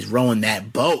boys rowing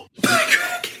that boat.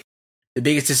 The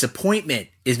biggest disappointment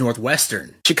is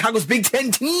Northwestern. Chicago's Big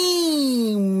Ten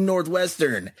team,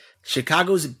 Northwestern.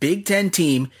 Chicago's Big Ten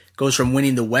team goes from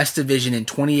winning the West Division in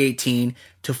 2018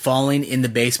 to falling in the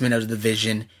basement of the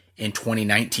division in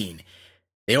 2019.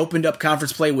 They opened up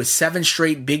conference play with 7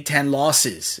 straight Big Ten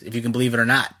losses, if you can believe it or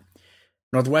not.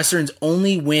 Northwestern's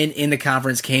only win in the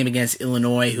conference came against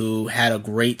Illinois, who had a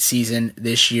great season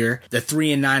this year. The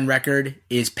 3-9 record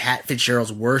is Pat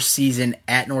Fitzgerald's worst season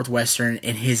at Northwestern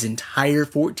in his entire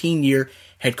 14-year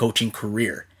head coaching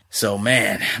career. So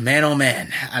man, oh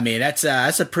man.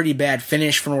 That's a pretty bad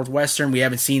finish for Northwestern. We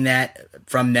haven't seen that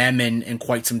from them in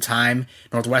quite some time.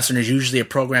 Northwestern is usually a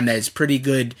program that is pretty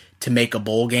good to make a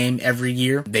bowl game every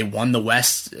year. They won the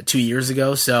West 2 years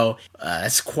ago, so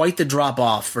that's quite the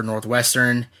drop-off for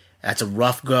Northwestern. That's a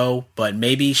rough go, but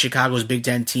maybe Chicago's Big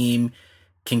Ten team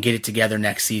can get it together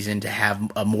next season to have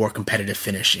a more competitive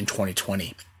finish in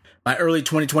 2020. My early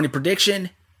 2020 prediction,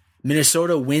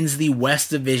 Minnesota wins the West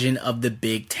Division of the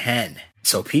Big Ten.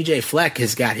 So PJ Fleck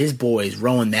has got his boys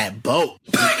rowing that boat.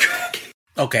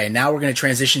 Okay, now we're going to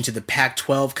transition to the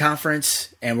Pac-12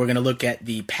 conference, and we're going to look at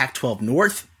the Pac-12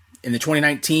 North. In the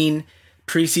 2019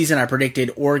 preseason, I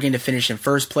predicted Oregon to finish in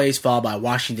first place, followed by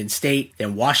Washington State,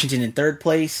 then Washington in third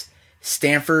place,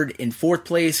 Stanford in fourth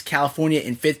place, California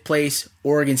in fifth place,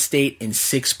 Oregon State in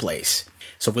sixth place.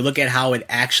 So if we look at how it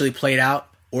actually played out,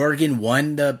 Oregon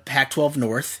won the Pac-12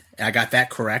 North, and I got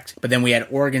that correct. But then we had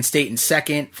Oregon State in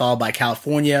second, followed by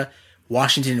California,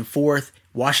 Washington in fourth,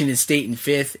 Washington State in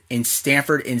fifth, and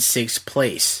Stanford in sixth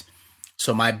place.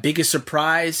 So my biggest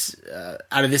surprise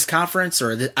out of this conference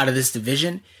or out of this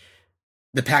division,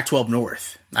 the Pac-12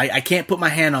 North. I can't put my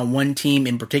hand on one team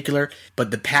in particular,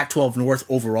 but the Pac-12 North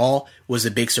overall was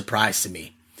a big surprise to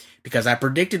me because I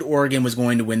predicted Oregon was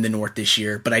going to win the North this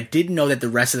year, but I didn't know that the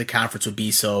rest of the conference would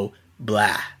be so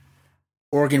blah.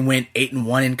 Oregon went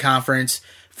 8-1 in conference.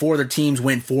 4 other teams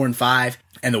went 4-5,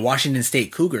 and the Washington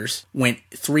State Cougars went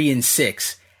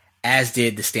 3-6, as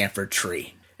did the Stanford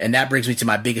Tree. And that brings me to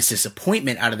my biggest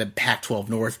disappointment out of the Pac-12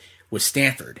 North with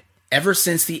Stanford. Ever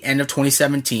since the end of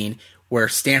 2017, where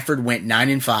Stanford went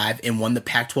 9-5 and won the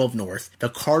Pac-12 North, the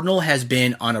Cardinal has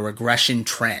been on a regression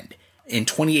trend. In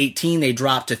 2018, they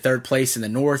dropped to third place in the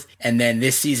North, and then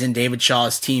this season, David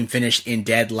Shaw's team finished in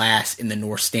dead last in the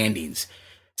North standings.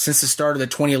 Since the start of the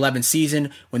 2011 season,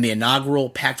 when the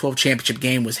inaugural Pac-12 championship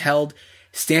game was held,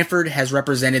 Stanford has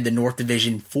represented the North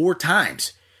Division 4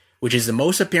 times, which is the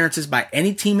most appearances by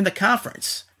any team in the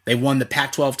conference. They won the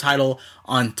Pac-12 title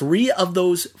on 3 of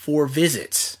those 4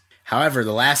 visits. However,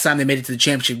 the last time they made it to the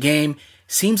championship game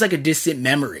seems like a distant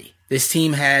memory. This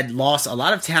team had lost a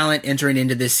lot of talent entering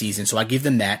into this season, so I give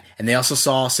them that. And they also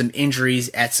saw some injuries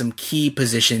at some key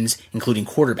positions, including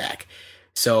quarterback.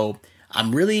 So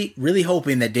I'm really, really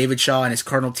hoping that David Shaw and his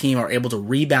Cardinal team are able to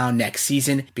rebound next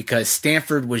season because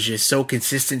Stanford was just so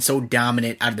consistent, so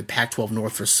dominant out of the Pac-12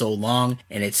 North for so long,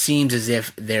 and it seems as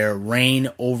if their reign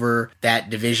over that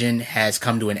division has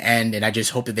come to an end, and I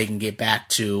just hope that they can get back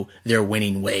to their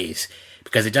winning ways.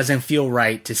 because it doesn't feel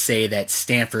right to say that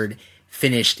Stanford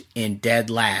finished in dead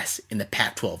last in the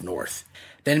Pac-12 North.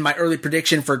 Then my early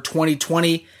prediction for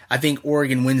 2020, I think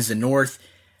Oregon wins the North.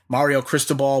 Mario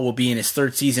Cristobal will be in his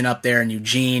third season up there in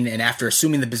Eugene, and after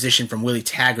assuming the position from Willie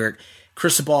Taggart,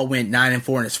 Cristobal went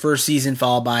 9-4 in his first season,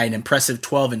 followed by an impressive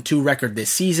 12-2 record this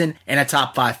season and a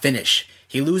top 5 finish.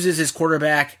 He loses his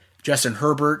quarterback, Justin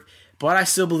Herbert, but I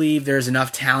still believe there's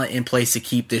enough talent in place to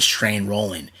keep this train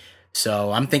rolling.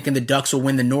 So I'm thinking the Ducks will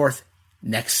win the North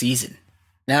next season.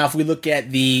 Now, if we look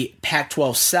at the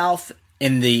Pac-12 South,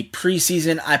 in the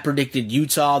preseason, I predicted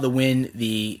Utah to win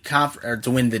the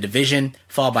division,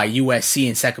 followed by USC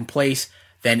in second place,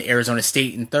 then Arizona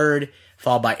State in third,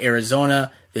 followed by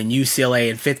Arizona, then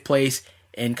UCLA in fifth place,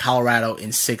 and Colorado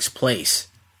in sixth place.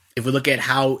 If we look at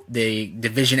how the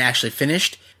division actually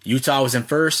finished, Utah was in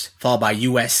first, followed by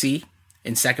USC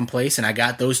in second place, and I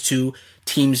got those two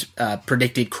teams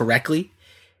predicted correctly.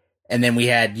 And then we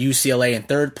had UCLA in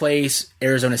third place,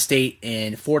 Arizona State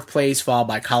in fourth place, followed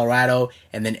by Colorado,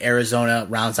 and then Arizona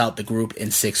rounds out the group in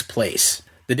sixth place.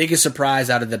 The biggest surprise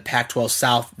out of the Pac-12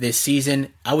 South this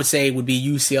season, I would say, would be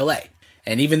UCLA.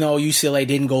 And even though UCLA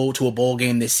didn't go to a bowl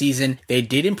game this season, they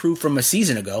did improve from a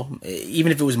season ago,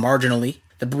 even if it was marginally.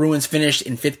 The Bruins finished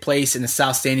in fifth place in the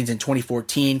South standings in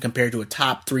 2014 compared to a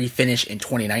top 3 finish in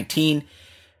 2019.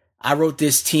 I wrote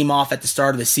this team off at the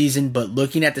start of the season, but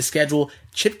looking at the schedule,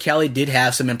 Chip Kelly did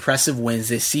have some impressive wins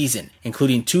this season,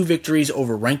 including 2 victories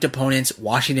over ranked opponents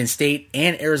Washington State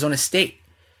and Arizona State.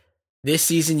 This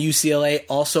season, UCLA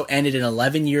also ended an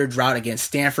 11-year drought against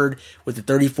Stanford with a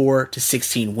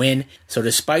 34-16 win. So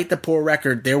despite the poor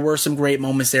record, there were some great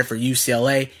moments there for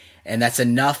UCLA, and that's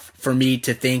enough for me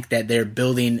to think that they're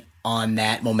building on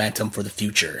that momentum for the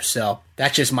future. So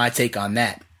that's just my take on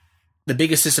that. The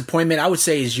biggest disappointment, I would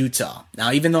say, is Utah.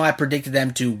 Now, even though I predicted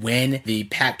them to win the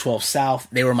Pac-12 South,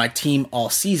 they were my team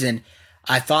all season,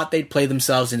 I thought they'd play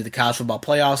themselves into the college football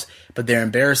playoffs, but their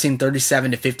embarrassing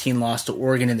 37-15 loss to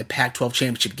Oregon in the Pac-12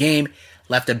 championship game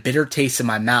left a bitter taste in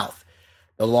my mouth.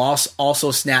 The loss also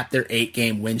snapped their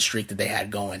 8-game win streak that they had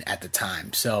going at the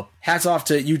time. So hats off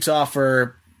to Utah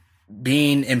for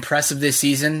being impressive this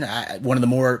season. One of the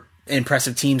more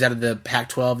impressive teams out of the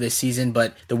Pac-12 this season,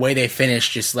 but the way they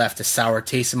finished just left a sour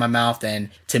taste in my mouth, and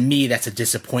to me that's a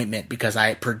disappointment because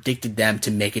I predicted them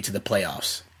to make it to the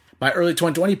playoffs. My early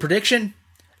 2020 prediction,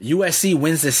 USC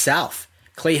wins the South.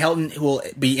 Clay Helton will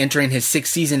be entering his 6th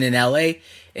season in LA,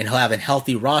 and he'll have a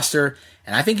healthy roster,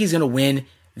 and I think he's going to win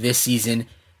this season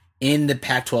in the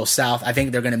Pac-12 South. I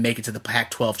think they're going to make it to the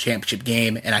Pac-12 championship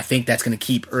game, and I think that's going to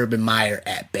keep Urban Meyer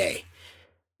at bay.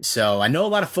 So I know a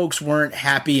lot of folks weren't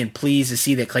happy and pleased to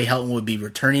see that Clay Helton would be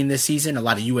returning this season. A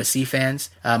lot of USC fans,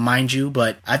 mind you.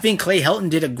 But I think Clay Helton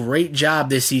did a great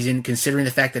job this season considering the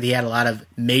fact that he had a lot of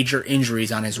major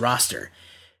injuries on his roster.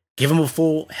 Give him a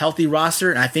full, healthy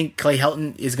roster, and I think Clay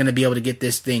Helton is going to be able to get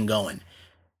this thing going.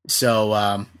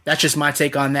 So that's just my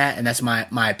take on that, and that's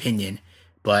my opinion.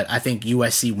 But I think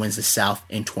USC wins the South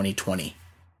in 2020.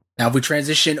 Now, if we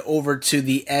transition over to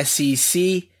the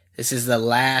SEC, this is the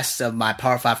last of my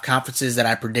Power 5 conferences that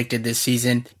I predicted this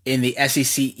season. In the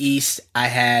SEC East, I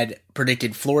had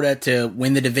predicted Florida to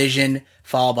win the division,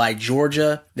 followed by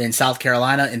Georgia, then South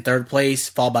Carolina in third place,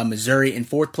 followed by Missouri in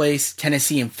fourth place,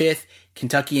 Tennessee in fifth,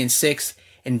 Kentucky in sixth,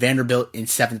 and Vanderbilt in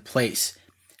seventh place.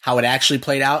 How it actually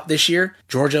played out this year,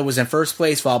 Georgia was in first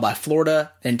place, followed by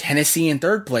Florida, then Tennessee in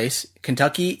third place,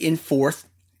 Kentucky in fourth,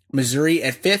 Missouri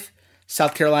at fifth,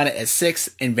 South Carolina at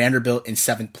sixth, and Vanderbilt in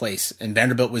seventh place. And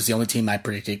Vanderbilt was the only team I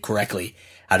predicted correctly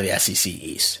out of the SEC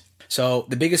East. So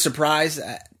the biggest surprise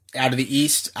out of the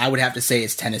East, I would have to say,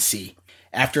 is Tennessee.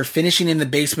 After finishing in the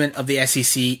basement of the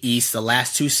SEC East the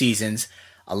last 2 seasons,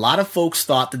 a lot of folks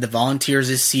thought that the Volunteers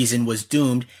this season was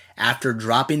doomed after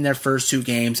dropping their first 2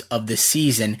 games of the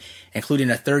season, including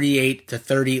a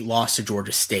 38-30 loss to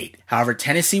Georgia State. However,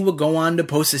 Tennessee would go on to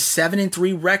post a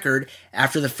 7-3 record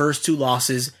after the first 2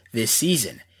 losses this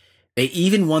season. They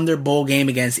even won their bowl game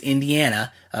against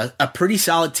Indiana, a pretty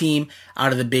solid team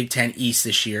out of the Big Ten East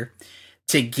this year,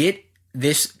 to get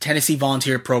this Tennessee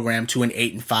Volunteer program to an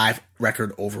 8-5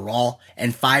 record overall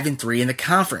and 5-3 in the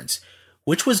conference,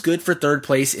 which was good for third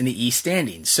place in the East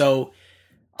standings. So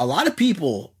a lot of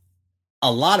people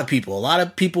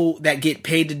that get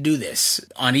paid to do this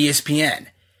on ESPN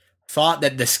thought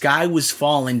that the sky was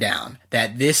falling down,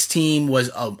 that this team was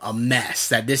a mess,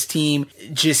 that this team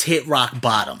just hit rock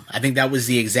bottom. I think that was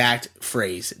the exact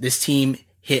phrase. This team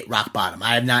hit rock bottom.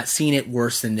 I have not seen it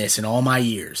worse than this in all my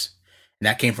years. And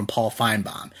that came from Paul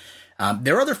Feinbaum.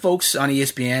 There are other folks on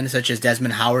ESPN, such as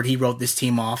Desmond Howard. He wrote this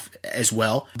team off as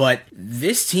well. But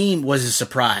this team was a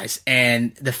surprise.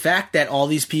 And the fact that all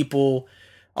these people,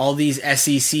 all these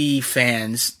SEC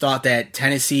fans thought that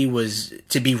Tennessee was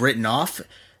to be written off,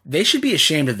 they should be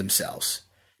ashamed of themselves.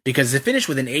 Because to finish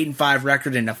with an 8-5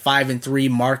 record and a 5-3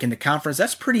 mark in the conference,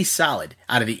 that's pretty solid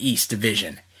out of the East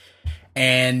Division.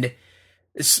 And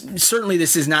certainly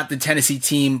this is not the Tennessee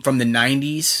team from the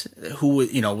 90s who,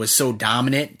 was so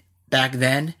dominant back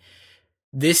then.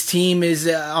 This team is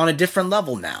on a different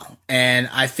level now. And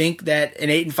I think that an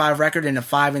 8-5 record and a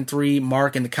 5-3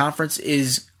 mark in the conference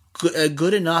is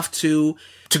good enough to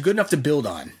build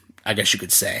on, I guess you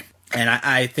could say. And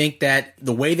I think that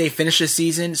the way they finished the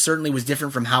season certainly was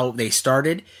different from how they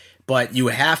started, but you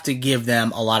have to give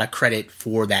them a lot of credit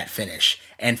for that finish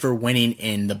and for winning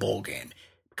in the bowl game.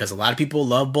 Because a lot of people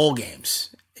love bowl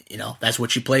games. That's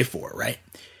what you play for, right?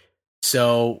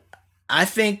 So I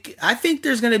think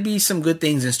there's going to be some good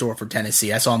things in store for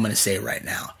Tennessee. That's all I'm going to say right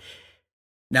now.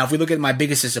 Now, if we look at my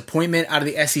biggest disappointment out of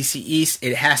the SEC East,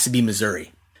 it has to be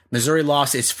Missouri. Missouri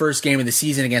lost its first game of the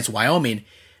season against Wyoming,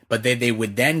 but they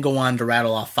would then go on to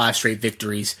rattle off 5 straight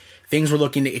victories. Things were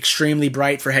looking extremely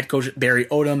bright for head coach Barry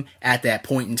Odom at that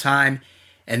point in time.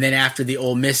 And then after the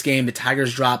Ole Miss game, the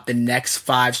Tigers dropped the next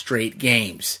 5 straight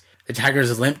games. The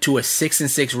Tigers limped to a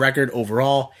 6-6 record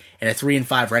overall and a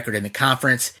 3-5 record in the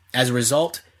conference. As a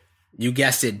result, you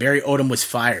guessed it, Barry Odom was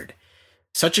fired.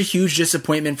 Such a huge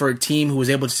disappointment for a team who was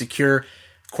able to secure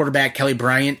quarterback Kelly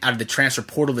Bryant out of the transfer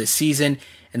portal this season.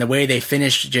 And the way they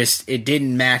finished, it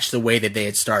didn't match the way that they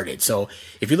had started. So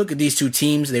if you look at these two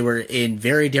teams, they were in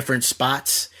very different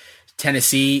spots.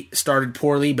 Tennessee started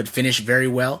poorly but finished very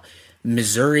well.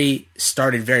 Missouri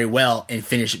started very well and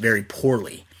finished very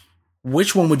poorly.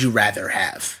 Which one would you rather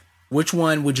have? Which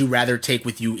one would you rather take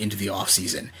with you into the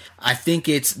offseason? I think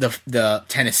it's the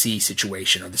Tennessee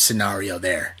situation or the scenario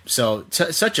there. So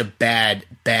such a bad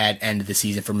end of the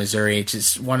season for Missouri. It's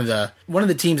just one of the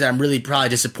teams that I'm really probably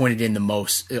disappointed in the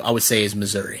most, I would say, is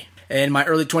Missouri. And my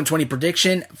early 2020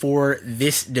 prediction for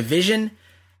this division,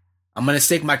 I'm going to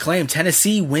stake my claim.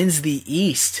 Tennessee wins the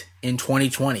East in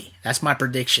 2020. That's my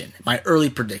prediction, my early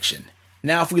prediction.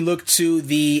 Now, if we look to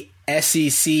the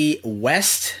SEC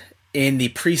West, in the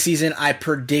preseason, I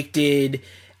predicted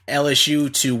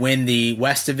LSU to win the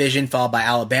West Division, followed by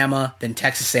Alabama, then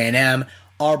Texas A&M,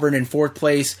 Auburn in 4th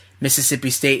place, Mississippi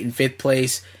State in 5th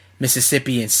place,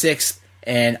 Mississippi in 6th,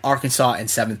 and Arkansas in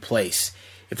 7th place.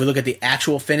 If we look at the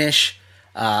actual finish,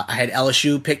 I had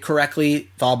LSU picked correctly,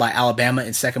 followed by Alabama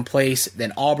in 2nd place,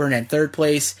 then Auburn in 3rd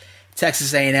place,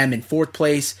 Texas A&M in 4th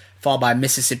place, followed by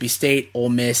Mississippi State, Ole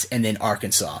Miss, and then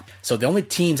Arkansas. So the only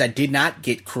teams I did not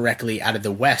get correctly out of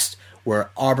the West were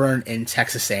Auburn and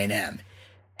Texas A&M.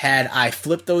 Had I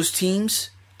flipped those teams,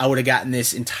 I would have gotten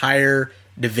this entire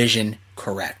division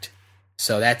correct.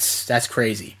 So that's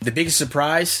crazy. The biggest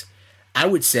surprise, I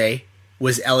would say,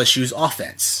 was LSU's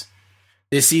offense.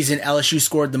 This season, LSU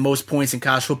scored the most points in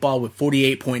college football with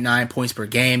 48.9 points per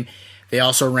game. They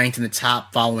also ranked in the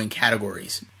top following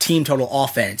categories. Team total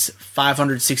offense,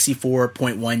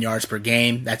 564.1 yards per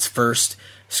game. That's first.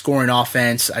 Scoring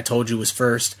offense, I told you, was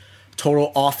first.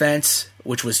 Total offense,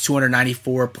 which was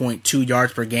 294.2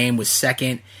 yards per game, was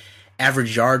second.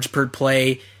 Average yards per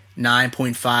play,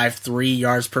 9.53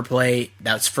 yards per play.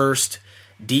 That's first.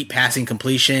 Deep passing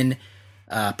completion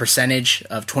percentage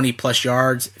of 20-plus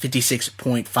yards,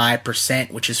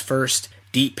 56.5%, which is first.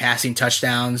 Deep passing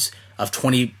touchdowns of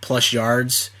 20-plus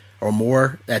yards or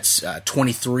more, that's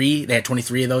 23. They had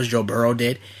 23 of those, Joe Burrow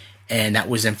did, and that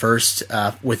was in first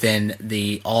within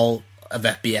the all of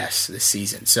FBS this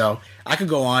season. So I could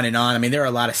go on and on. I mean, there are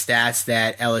a lot of stats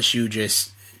that LSU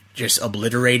just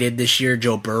obliterated this year.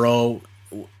 Joe Burrow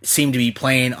seemed to be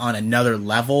playing on another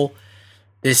level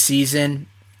this season.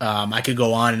 I could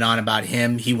go on and on about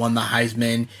him. He won the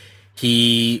Heisman.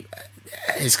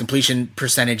 His completion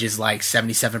percentage is like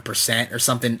 77% or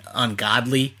something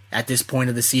ungodly at this point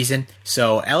of the season.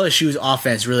 So LSU's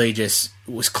offense really just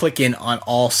was clicking on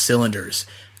all cylinders.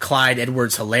 Clyde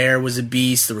Edwards-Helaire was a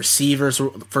beast. The receivers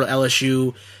for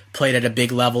LSU played at a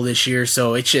big level this year.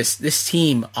 So it's just, this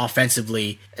team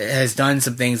offensively has done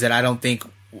some things that I don't think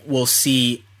we'll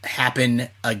see happen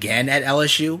again at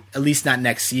LSU, at least not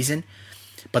next season.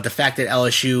 But the fact that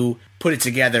LSU put it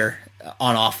together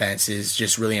on offense is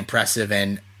just really impressive,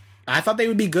 and I thought they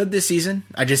would be good this season.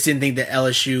 I just didn't think the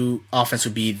LSU offense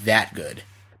would be that good.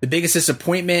 The biggest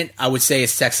disappointment, I would say,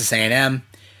 is Texas A&M.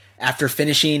 After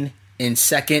finishing in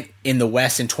second in the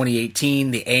West in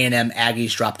 2018, the A&M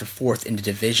Aggies dropped to fourth in the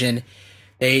division.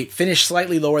 They finished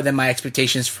slightly lower than my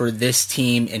expectations for this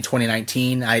team in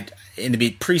 2019. In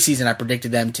the preseason, I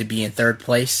predicted them to be in third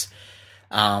place.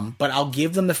 But I'll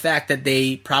give them the fact that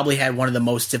they probably had one of the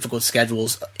most difficult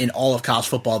schedules in all of college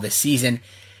football this season,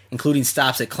 including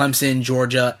stops at Clemson,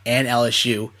 Georgia, and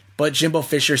LSU. But Jimbo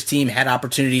Fisher's team had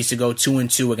opportunities to go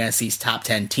 2-2 against these top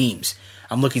 10 teams.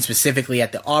 I'm looking specifically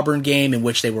at the Auburn game, in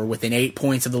which they were within 8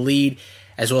 points of the lead,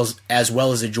 as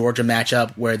well as the Georgia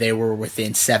matchup where they were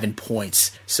within 7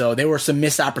 points. So there were some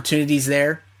missed opportunities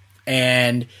there,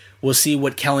 and we'll see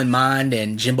what Kellen Mond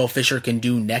and Jimbo Fisher can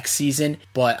do next season.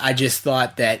 But I just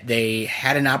thought that they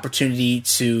had an opportunity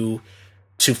to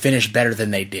finish better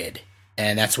than they did,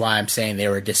 and that's why I'm saying they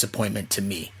were a disappointment to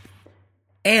me.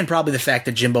 And probably the fact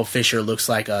that Jimbo Fisher looks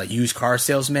like a used car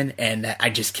salesman, and that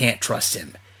I just can't trust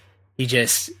him. He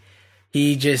just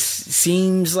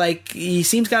seems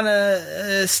kind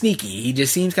of sneaky. He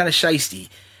just seems kind of shysty,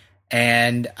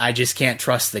 and I just can't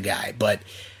trust the guy. But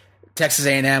Texas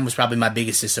A&M was probably my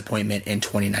biggest disappointment in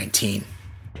 2019.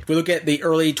 If we look at the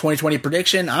early 2020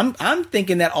 prediction, I'm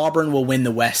thinking that Auburn will win the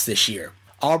West this year.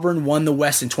 Auburn won the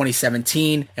West in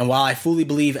 2017, and while I fully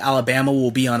believe Alabama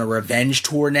will be on a revenge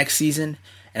tour next season,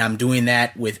 and I'm doing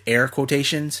that with air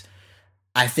quotations,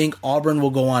 I think Auburn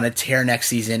will go on a tear next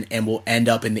season and will end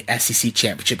up in the SEC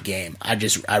championship game.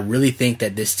 I really think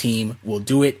that this team will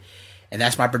do it, and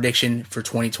that's my prediction for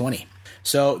 2020.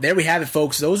 So there we have it,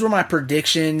 folks. Those were my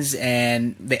predictions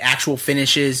and the actual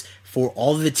finishes for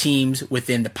all of the teams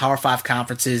within the Power 5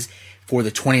 conferences for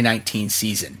the 2019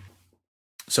 season.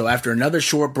 So after another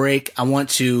short break, I want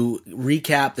to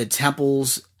recap the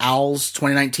Temple's Owls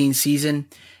 2019 season.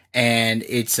 And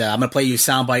it's I'm going to play you a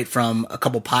soundbite from a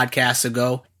couple podcasts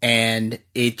ago, and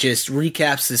it just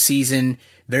recaps the season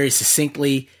very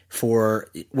succinctly for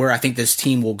where I think this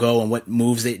team will go and what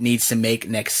moves it needs to make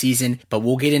next season. But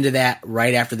we'll get into that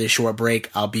right after this short break.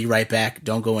 I'll be right back.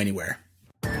 Don't go anywhere.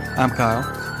 I'm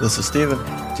Kyle. This is Steven.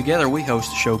 Together we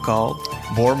host a show called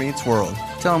Boy Meets World.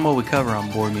 Tell them what we cover on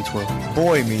Boy Meets World.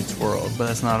 Boy Meets World. But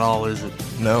that's not all, is it?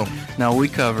 No. No, we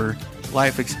cover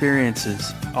life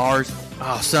experiences. Ours.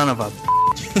 Oh, son of a...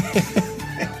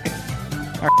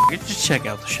 All right, just check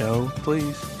out the show,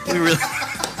 please.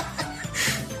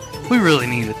 We really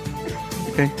need it.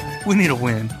 Okay? We need a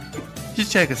win.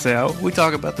 Just check us out. We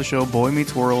talk about the show Boy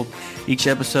Meets World. Each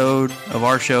episode of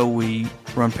our show, we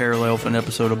run parallel for an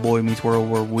episode of Boy Meets World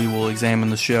where we will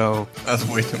examine the show. That's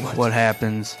way too much. What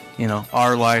happens,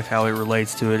 our life, how it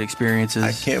relates to it, experiences.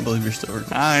 I can't believe you're still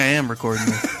recording. I am recording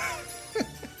this.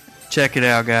 Check it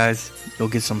out, guys. You'll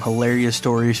get some hilarious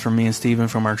stories from me and Steven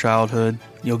from our childhood.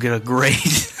 You'll get a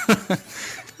great...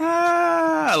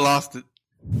 I lost it.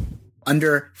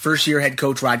 Under first-year head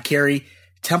coach Rod Carey,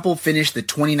 Temple finished the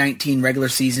 2019 regular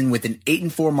season with an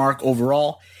 8-4 mark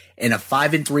overall and a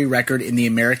 5-3 record in the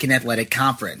American Athletic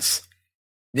Conference.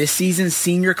 This season's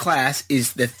senior class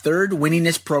is the third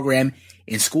winningest program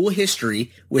in school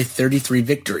history with 33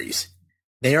 victories.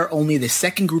 They are only the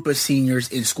second group of seniors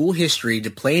in school history to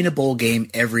play in a bowl game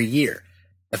every year.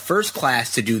 The first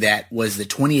class to do that was the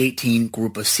 2018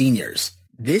 group of seniors.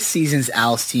 This season's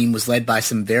Owls team was led by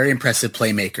some very impressive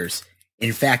playmakers.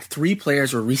 In fact, 3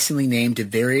 players were recently named to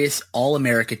various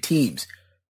All-America teams.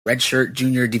 Redshirt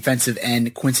junior defensive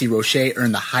end Quincy Roche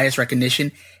earned the highest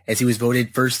recognition as he was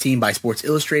voted first team by Sports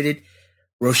Illustrated.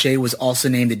 Roche was also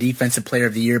named the Defensive Player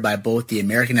of the Year by both the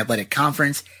American Athletic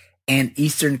Conference and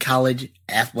Eastern College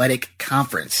Athletic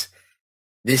Conference.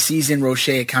 This season, Roche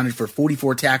accounted for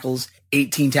 44 tackles,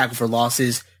 18 tackle for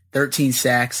losses, 13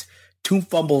 sacks, 2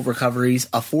 fumble recoveries,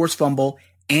 a forced fumble,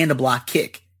 and a block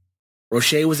kick.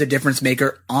 Roche was a difference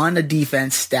maker on a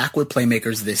defense stacked with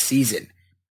playmakers this season.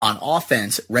 On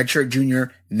offense, redshirt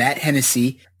junior Matt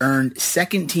Hennessy earned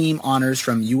second team honors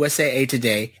from USAA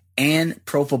Today and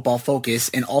Pro Football Focus,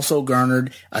 and also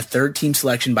garnered a third team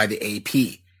selection by the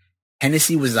AP.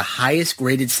 Hennessy was the highest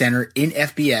graded center in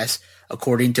FBS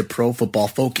according to Pro Football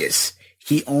Focus.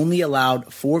 He only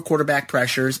allowed 4 quarterback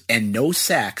pressures and no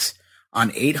sacks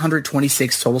on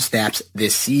 826 total snaps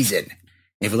this season.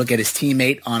 If you look at his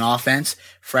teammate on offense,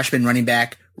 freshman running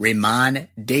back Raymond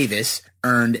Davis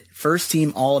earned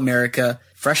first-team All-America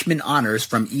freshman honors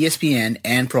from ESPN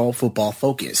and Pro Football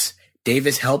Focus.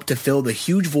 Davis helped to fill the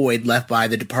huge void left by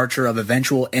the departure of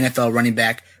eventual NFL running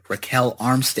back Raquel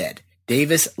Armstead.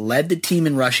 Davis led the team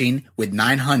in rushing with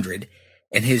 900,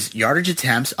 and his yardage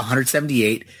attempts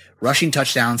 178, rushing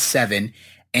touchdowns 7,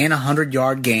 and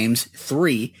 100-yard games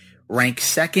 3, rank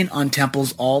second on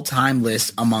Temple's all-time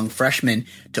list among freshmen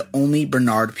to only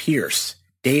Bernard Pierce.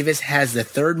 Davis has the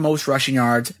third most rushing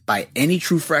yards by any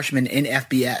true freshman in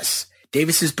FBS.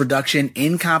 Davis's production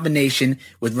in combination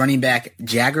with running back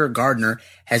Jagger Gardner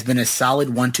has been a solid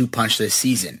 1-2 punch this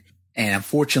season. And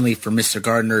unfortunately for Mr.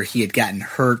 Gardner, he had gotten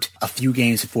hurt a few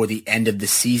games before the end of the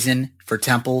season for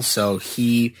Temple, so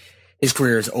his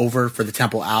career is over for the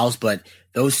Temple Owls, but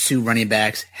those two running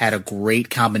backs had a great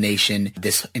combination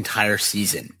this entire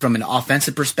season. From an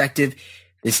offensive perspective,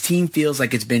 this team feels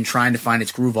like it's been trying to find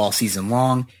its groove all season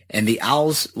long, and the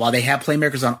Owls, while they have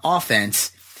playmakers on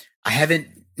offense, I haven't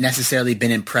necessarily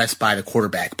been impressed by the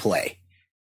quarterback play.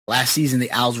 Last season,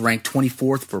 the Owls ranked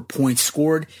 24th for points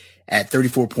scored at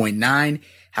 34.9.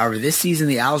 However, this season,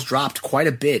 the Owls dropped quite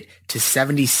a bit to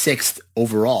 76th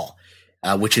overall,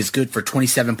 which is good for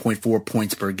 27.4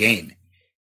 points per game.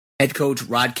 Head coach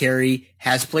Rod Carey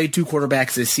has played two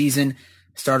quarterbacks this season.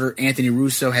 Starter Anthony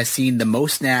Russo has seen the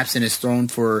most snaps and has thrown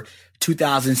for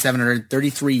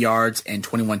 2,733 yards and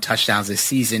 21 touchdowns this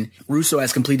season. Russo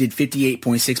has completed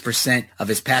 58.6% of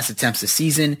his pass attempts this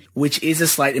season, which is a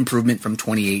slight improvement from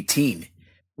 2018.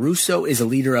 Russo is a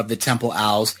leader of the Temple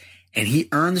Owls, and he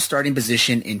earned the starting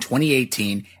position in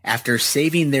 2018 after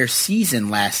saving their season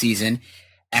last season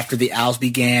after the Owls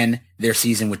began their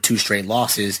season with 2 straight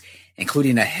losses,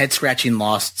 including a head-scratching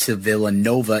loss to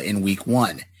Villanova in Week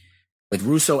 1. With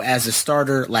Russo as a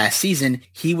starter last season,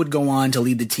 he would go on to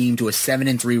lead the team to a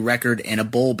 7-3 record and a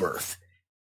bowl berth.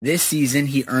 This season,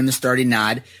 he earned the starting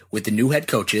nod with the new head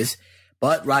coaches,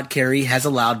 but Rod Carey has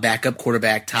allowed backup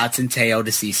quarterback Todd Centeio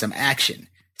to see some action.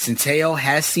 Centeio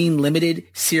has seen limited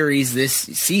series this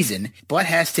season, but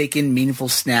has taken meaningful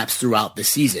snaps throughout the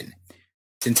season.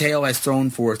 Centeio has thrown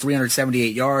for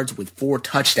 378 yards with 4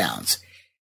 touchdowns.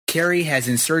 Carey has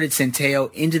inserted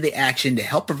Centeio into the action to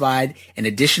help provide an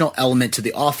additional element to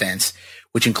the offense,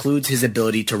 which includes his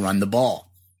ability to run the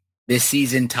ball. This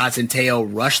season, Todd Centeio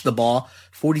rushed the ball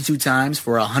 42 times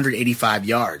for 185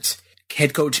 yards.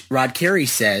 Head coach Rod Carey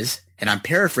says, and I'm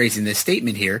paraphrasing this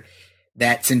statement here,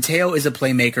 that Centeio is a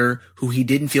playmaker who he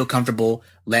didn't feel comfortable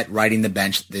let riding the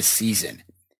bench this season.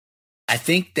 I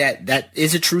think that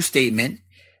is a true statement,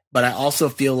 but I also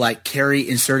feel like Carey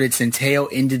inserted Centeio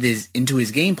into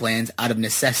his game plans out of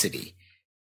necessity,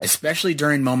 especially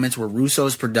during moments where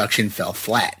Russo's production fell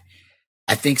flat.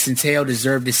 I think Centeio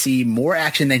deserved to see more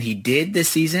action than he did this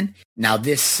season. Now,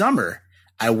 this summer,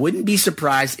 I wouldn't be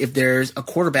surprised if there's a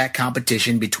quarterback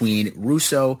competition between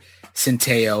Russo,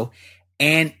 Centeio,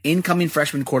 and incoming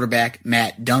freshman quarterback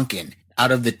Matt Duncan.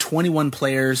 Out of the 21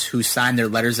 players who signed their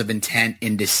letters of intent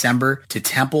in December to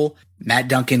Temple, Matt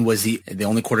Duncan was the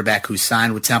only quarterback who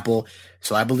signed with Temple.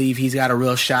 So I believe he's got a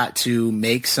real shot to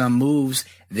make some moves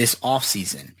this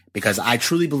offseason, because I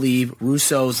truly believe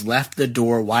Russo's left the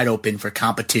door wide open for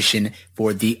competition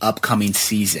for the upcoming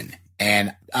season.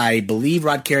 And I believe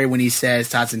Rod Carey when he says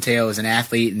Todd Centeio is an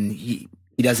athlete and he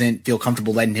doesn't feel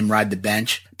comfortable letting him ride the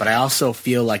bench. But I also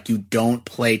feel like you don't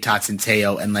play Todd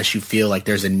Centeio unless you feel like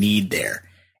there's a need there.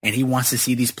 And he wants to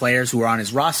see these players who are on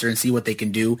his roster and see what they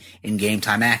can do in game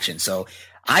time action. So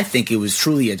I think it was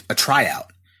truly a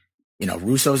tryout. You know,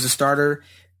 Russo's a starter,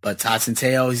 but Todd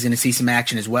Centeio is going to see some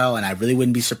action as well. And I really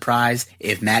wouldn't be surprised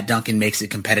if Matt Duncan makes it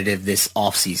competitive this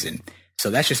offseason. So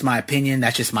that's just my opinion.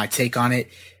 That's just my take on it.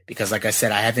 Because like I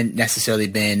said, I haven't necessarily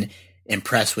been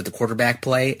impressed with the quarterback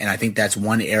play. And I think that's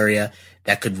one area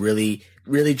that could really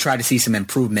try to see some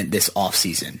improvement this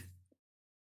offseason.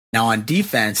 Now on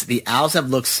defense, the Owls have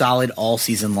looked solid all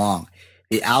season long.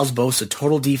 The Owls boast a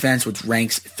total defense which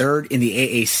ranks 3rd in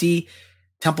the AAC.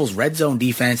 Temple's red zone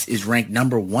defense is ranked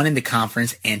number 1 in the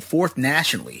conference and 4th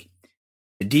nationally.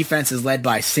 The defense is led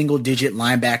by single-digit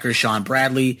linebackers Sean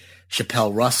Bradley,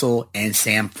 Chappelle Russell, and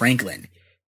Sam Franklin.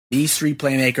 These 3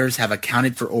 playmakers have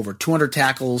accounted for over 200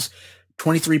 tackles,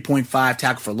 23.5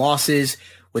 tackle for losses,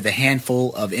 with a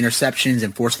handful of interceptions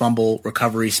and forced fumble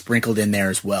recoveries sprinkled in there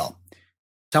as well.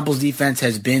 Temple's defense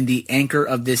has been the anchor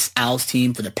of this Owls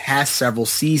team for the past several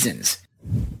seasons.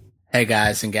 Hey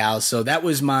guys and gals, so that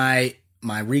was my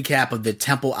recap of the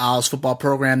Temple Owls football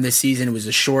program this season. It was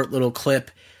a short little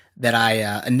clip that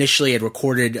I initially had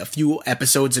recorded a few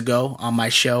episodes ago on my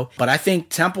show. But I think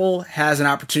Temple has an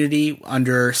opportunity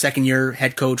under second-year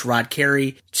head coach Rod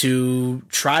Carey to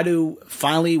try to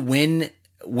finally win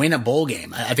a bowl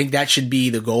game. I think that should be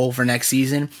the goal for next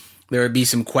season. There would be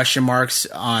some question marks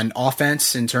on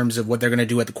offense in terms of what they're going to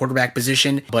do at the quarterback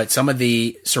position. But some of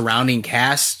the surrounding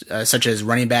cast, such as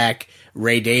running back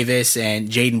Ray Davis and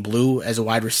Jaden Blue as a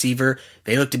wide receiver,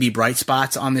 they look to be bright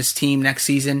spots on this team next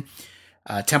season.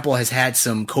 Temple has had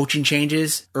some coaching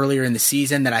changes earlier in the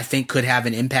season that I think could have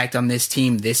an impact on this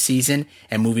team this season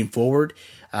and moving forward,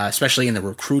 especially in the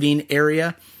recruiting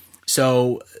area.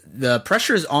 So the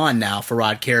pressure is on now for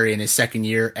Rod Carey in his second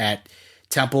year at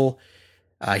Temple.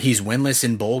 He's winless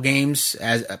in bowl games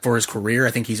for his career.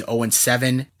 I think he's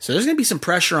 0-7. So there's going to be some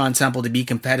pressure on Temple to be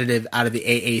competitive out of the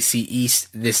AAC East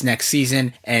this next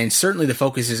season. And certainly the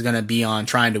focus is going to be on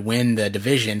trying to win the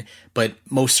division, but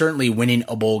most certainly winning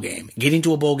a bowl game, getting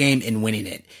to a bowl game and winning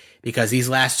it. Because these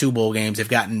last 2 bowl games have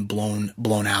gotten blown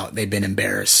out. They've been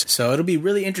embarrassed. So it'll be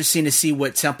really interesting to see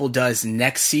what Temple does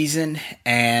next season,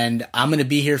 and I'm going to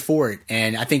be here for it,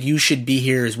 and I think you should be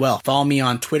here as well. Follow me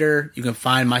on Twitter. You can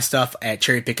find my stuff at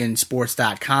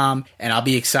CherryPickinSports.com, and I'll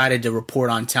be excited to report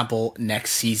on Temple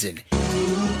next season.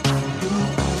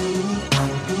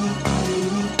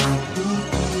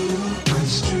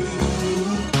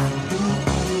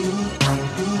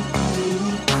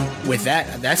 With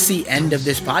that, that's the end of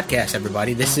this podcast,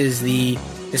 everybody. This was the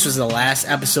last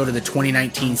episode of the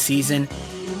 2019 season,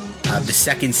 the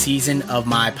second season of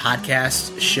my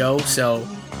podcast show. So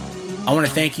I want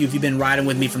to thank you if you've been riding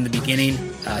with me from the beginning.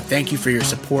 Thank you for your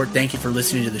support. Thank you for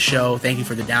listening to the show. Thank you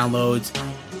for the downloads.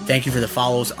 Thank you for the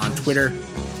follows on Twitter.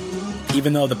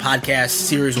 Even though the podcast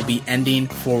series will be ending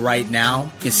for right now,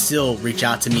 you can still reach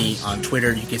out to me on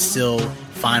Twitter. You can still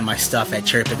find my stuff at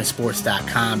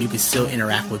CherryPickinSports.com. You can still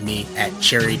interact with me at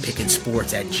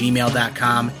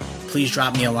CherryPickinSports@gmail.com. Please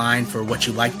drop me a line for what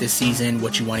you like this season,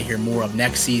 what you want to hear more of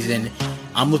next season.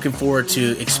 I'm looking forward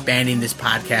to expanding this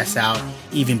podcast out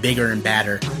even bigger and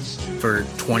badder for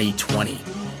 2020.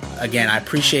 Again, I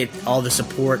appreciate all the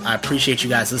support. I appreciate you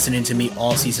guys listening to me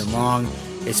all season long.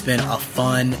 It's been a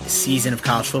fun season of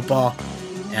college football,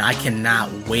 and I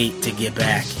cannot wait to get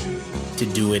back to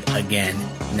do it again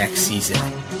next season.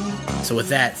 So with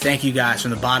that, thank you guys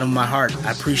from the bottom of my heart.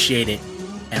 I appreciate it,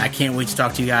 and I can't wait to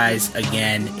talk to you guys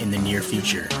again in the near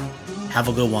future. Have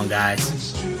a good one,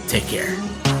 guys. Take care.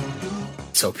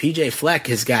 So PJ Fleck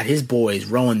has got his boys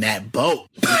rowing that boat.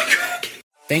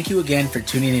 Thank you again for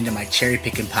tuning into my Cherry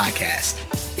Pickin' podcast.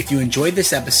 If you enjoyed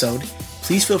this episode,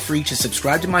 please feel free to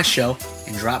subscribe to my show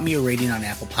and drop me a rating on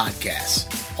Apple Podcasts.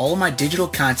 All of my digital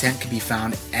content can be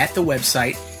found at the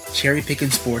website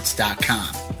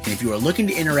CherryPickinSports.com. And if you are looking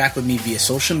to interact with me via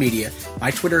social media, my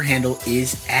Twitter handle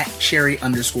is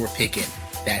 @Cherry_Pickin.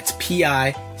 That's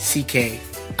PICKIN.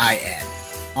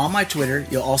 On my Twitter,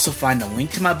 you'll also find a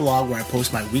link to my blog where I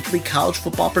post my weekly college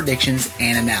football predictions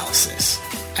and analysis.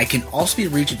 I can also be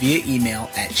reached via email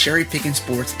at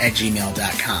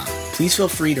CherryPickinSports@gmail.com. Please feel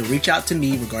free to reach out to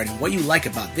me regarding what you like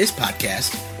about this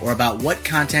podcast or about what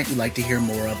content you'd like to hear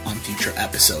more of on future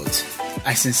episodes.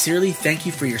 I sincerely thank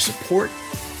you for your support,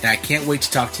 and I can't wait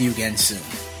to talk to you again soon.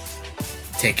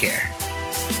 Take care.